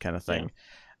abuse kind of Yeah. thing.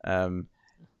 Um,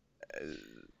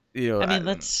 you know, I I,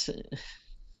 mean,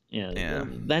 yeah,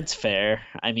 that's fair.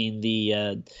 I mean,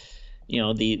 the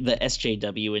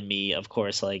SJW in me, of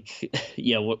course, like,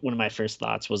 one of my first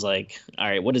thoughts was like, all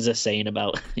right, what is this saying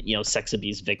about, sex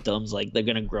abuse victims? Like, they're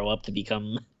gonna grow up to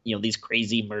become, these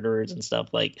crazy murderers and stuff.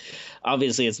 Like,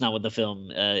 obviously, it's not what the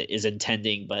film is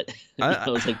intending, but I,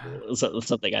 it's like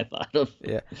something I thought of.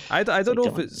 yeah, I It's don't like, know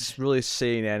come if on. it's really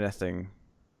saying anything.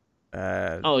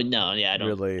 Oh no, yeah,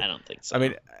 Really. I don't think I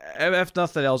mean, so. if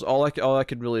nothing else, all I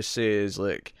could really say is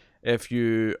like, if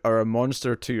you are a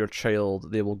monster to your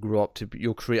child, they will grow up to be,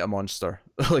 you'll create a monster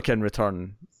like in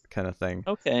return, kind of thing.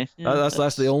 Okay, yeah,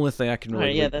 That's the only thing I can all really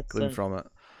right. Yeah, that's glean from it.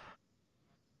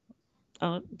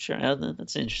 oh, sure.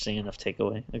 That's an interesting enough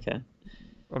takeaway. Okay.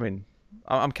 I mean,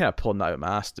 I'm kind of pulling that out of my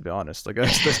ass to be honest. Like,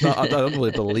 that's not. I don't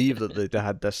really believe that they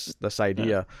had this Uh,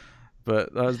 idea,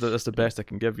 but that's the best I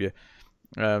can give you.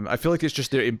 I feel like it's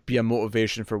just there to be a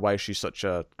motivation for why she's such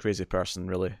a crazy person,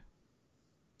 really.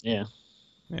 yeah.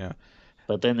 Yeah.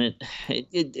 But then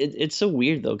it's so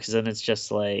weird though, because then it's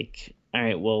just like, all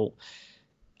right, well,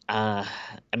 uh,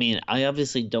 I mean, I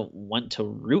obviously don't want to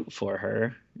root for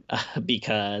her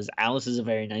because Alice is a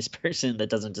very nice person that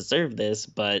doesn't deserve this,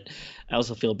 but I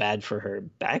also feel bad for her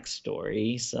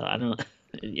backstory. So I don't.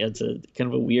 Yeah, it's a kind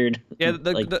of a weird Yeah,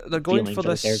 like they're going feeling for for the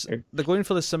this. character. They're going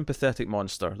for the sympathetic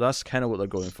monster. That's kind of what they're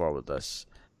going for with this.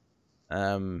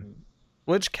 Um, Mm.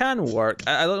 which can work.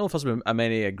 I don't know if there's been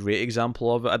a great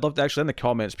example of it. I'd love to actually in the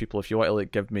comments, people, if you want to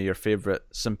like give me your favorite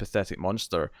sympathetic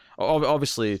monster.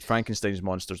 Obviously, Frankenstein's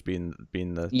monster's being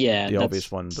Yeah, the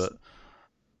obvious one, but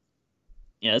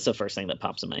that's the first thing that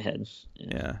pops in my head. Yeah.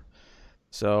 yeah.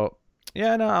 So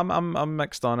yeah, no, I'm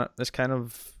mixed on it. It's kind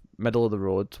of middle of the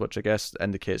road, which I guess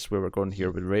indicates where we're going here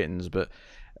with ratings. But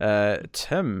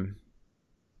Tim,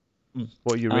 Mm.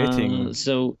 what are you rating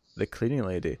So the cleaning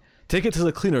lady? Take it to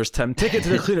the cleaners, Tim. Take it to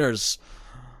the cleaners.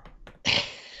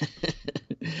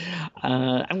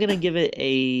 I'm gonna give it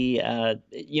a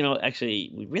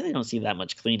actually we really don't see that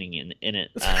much cleaning in it.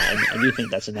 I do think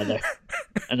that's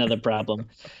another problem.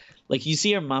 Like you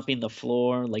see her mopping the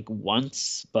floor like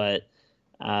once, but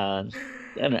I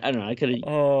don't know. I could have used a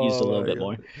Oh little my bit god.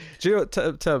 more. Do you know,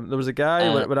 Tim, there was a guy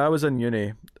Uh, when I was in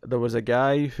uni. There was a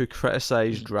guy who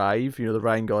criticized mm, Drive. You know, the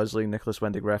Ryan Gosling, Nicholas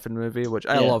Winding Refn movie, which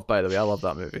I yeah, love, by the way. I love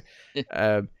that movie.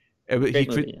 great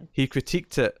movie. Yeah. He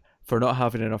critiqued it for not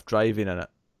having enough driving in it.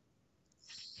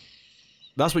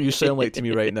 That's what you sound like to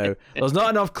me right now. There's not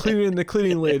enough cleaning in the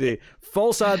cleaning lady.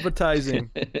 False advertising.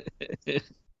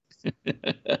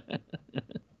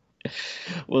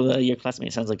 Well, your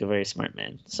classmate sounds like a very smart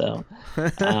man. So,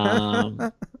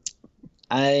 um,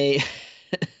 I.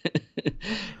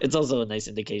 It's also a nice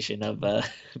indication of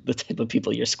the type of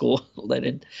people your school let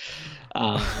in.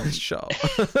 Um, Shut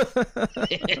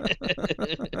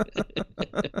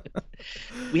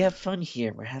we have fun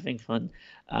here. We're having fun.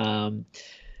 Um,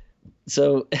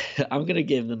 so I'm gonna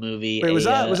give the movie Wait,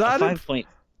 a 5 point.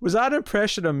 was that an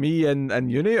impression of me in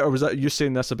uni, or was that you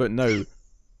saying this about now?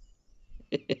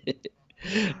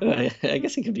 I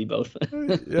guess it could be both.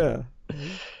 Yeah.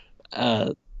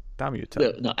 uh, Damn you,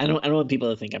 no, Tim. no, I don't want people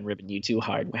to think I'm ripping you too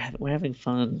hard. We're having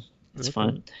fun. It's Okay.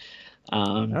 fun.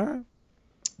 Um, All right.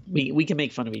 we can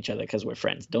make fun of each other because we're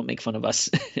friends. Don't make fun of us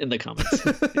in the comments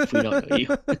if we don't know you,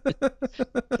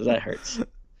 because that hurts.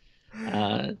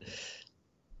 Uh,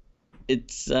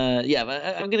 it's yeah, but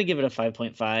I'm gonna give it a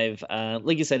 5.5.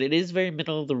 Like you said, it is very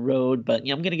middle of the road, but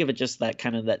I'm gonna give it just that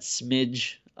kind of that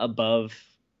smidge above,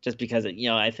 just because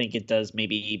I think it does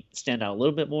maybe stand out a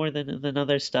little bit more than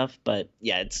other stuff. But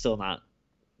yeah, it's still not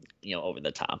over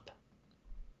the top.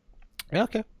 Yeah,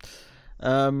 okay.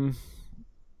 Um,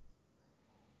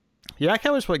 yeah, I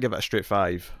kind of just want to give it a straight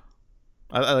 5.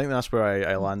 I think that's where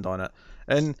I land on it.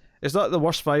 And it's not the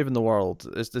worst 5 in the world.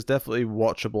 It's definitely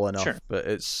watchable enough, Sure. but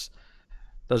there's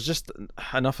just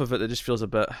enough of it that just feels a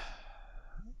bit.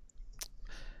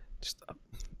 Just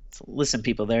So listen,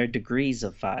 people, there are degrees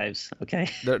of fives. Okay.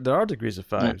 there are degrees of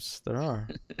Yeah. 5s. There are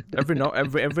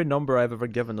every number I've ever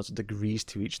given. There's degrees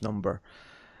to each number.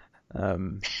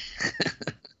 Um,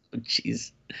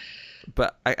 Jeez.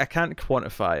 but I can't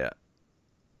quantify it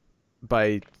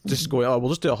by just going, oh, we'll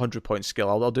just do a 100-point skill.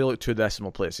 I'll do like 2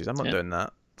 decimal places. I'm not doing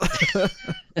that.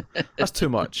 That's too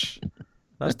much.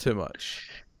 That's too much.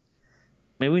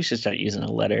 Maybe we should start using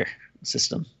a letter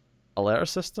system. A letter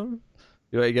system?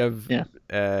 You want to give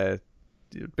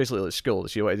basically like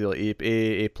schools. You want to do like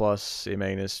A plus, A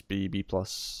minus, B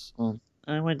plus. Well,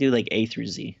 I want to do like A through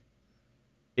Z.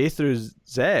 A through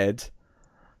Z?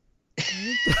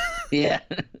 Yeah.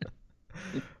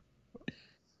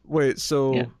 Wait,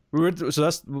 so Yeah. would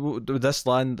this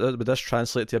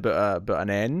translate to about an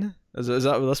N? Is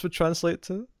that what this would translate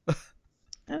to? I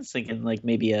was thinking like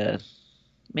maybe an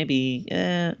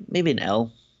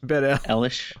L. Better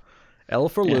L-ish. L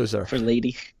for loser. For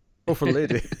lady. Oh, for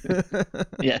lady.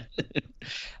 Yeah.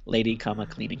 Lady, comma,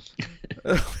 cleaning.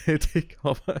 Lady,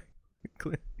 comma,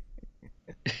 cleaning.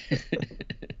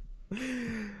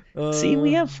 See,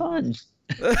 we have fun.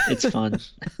 It's fun.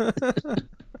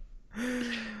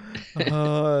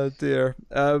 Oh dear.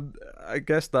 I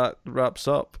guess that wraps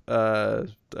up the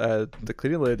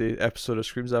cleaning lady episode of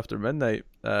Screams After Midnight.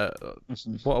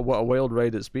 What a wild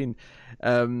ride it's been.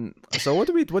 So what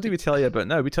do we tell you about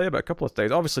now? We tell you about a couple of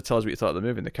things. Obviously, tell us what you thought of the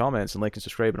movie in the comments and like and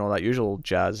subscribe and all that usual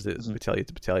jazz that we tell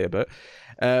you about.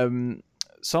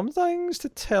 Some things to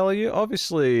tell you,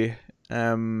 obviously.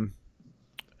 As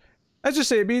I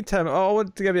say, me and Tim, I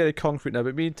want to give you any concrete now,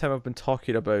 but me and Tim have been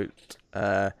talking about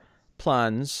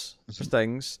plans for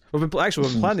things. We've been planning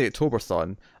the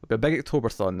Octoberthon. It'll be a big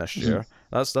Octoberthon this year.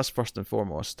 That's first and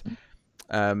foremost.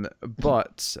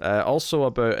 But also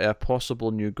about a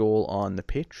possible new goal on the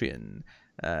Patreon.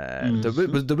 There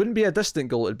wouldn't be a distant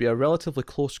goal. It'd be a relatively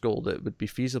close goal that would be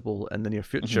feasible in the near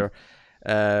future,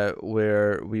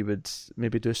 where we would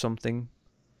maybe do something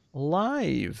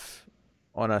live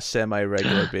on a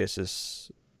semi-regular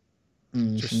basis.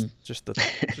 Just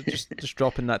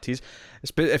dropping that tease.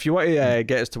 If you want to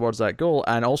get us towards that goal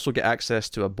and also get access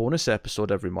to a bonus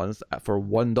episode every month for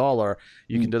 $1,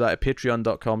 you can do that at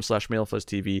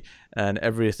patreon.com/MailFuzzTV, and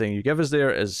everything you give us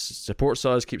there supports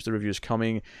us, keeps the reviews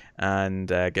coming, and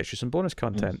gets you some bonus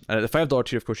content. And at the $5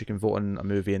 tier, of course, you can vote on a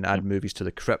movie and add movies to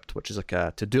the crypt, which is like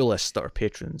a to-do list that our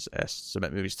patrons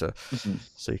submit movies to.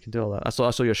 So you can do all that. That's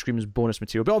all your Screams bonus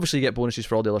material. But obviously you get bonuses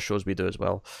for all the other shows we do as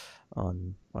well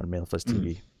on MailFuzz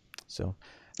TV. So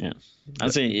yeah,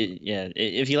 I'd say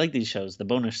if you like these shows, the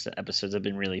bonus episodes have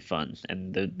been really fun,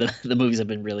 and the movies have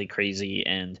been really crazy,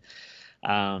 and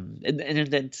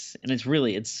it's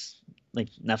really like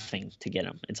nothing to get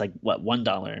them. It's like what $1.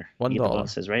 $1 you get the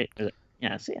bonuses, right?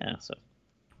 Yeah, so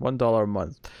 $1 a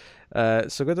month.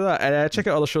 So go to that and check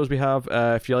out all the shows we have.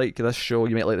 If you like this show,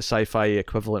 you might like the sci-fi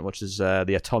equivalent, which is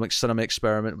the Atomic Cinema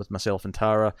Experiment with myself and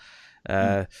Tara.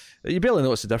 You barely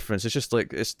notice the difference. It's just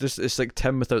like it's like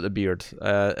Tim without the beard,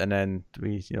 and then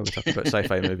we talk about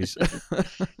sci-fi movies.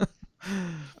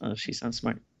 Oh, she sounds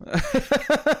smart.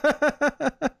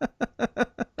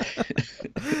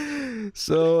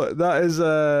 So that is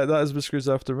Screws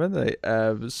After Midnight.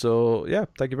 So yeah,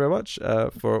 thank you very much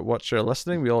for watching or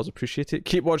listening. We always appreciate it.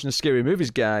 Keep watching the scary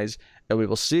movies, guys, and we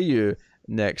will see you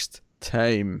next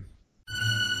time.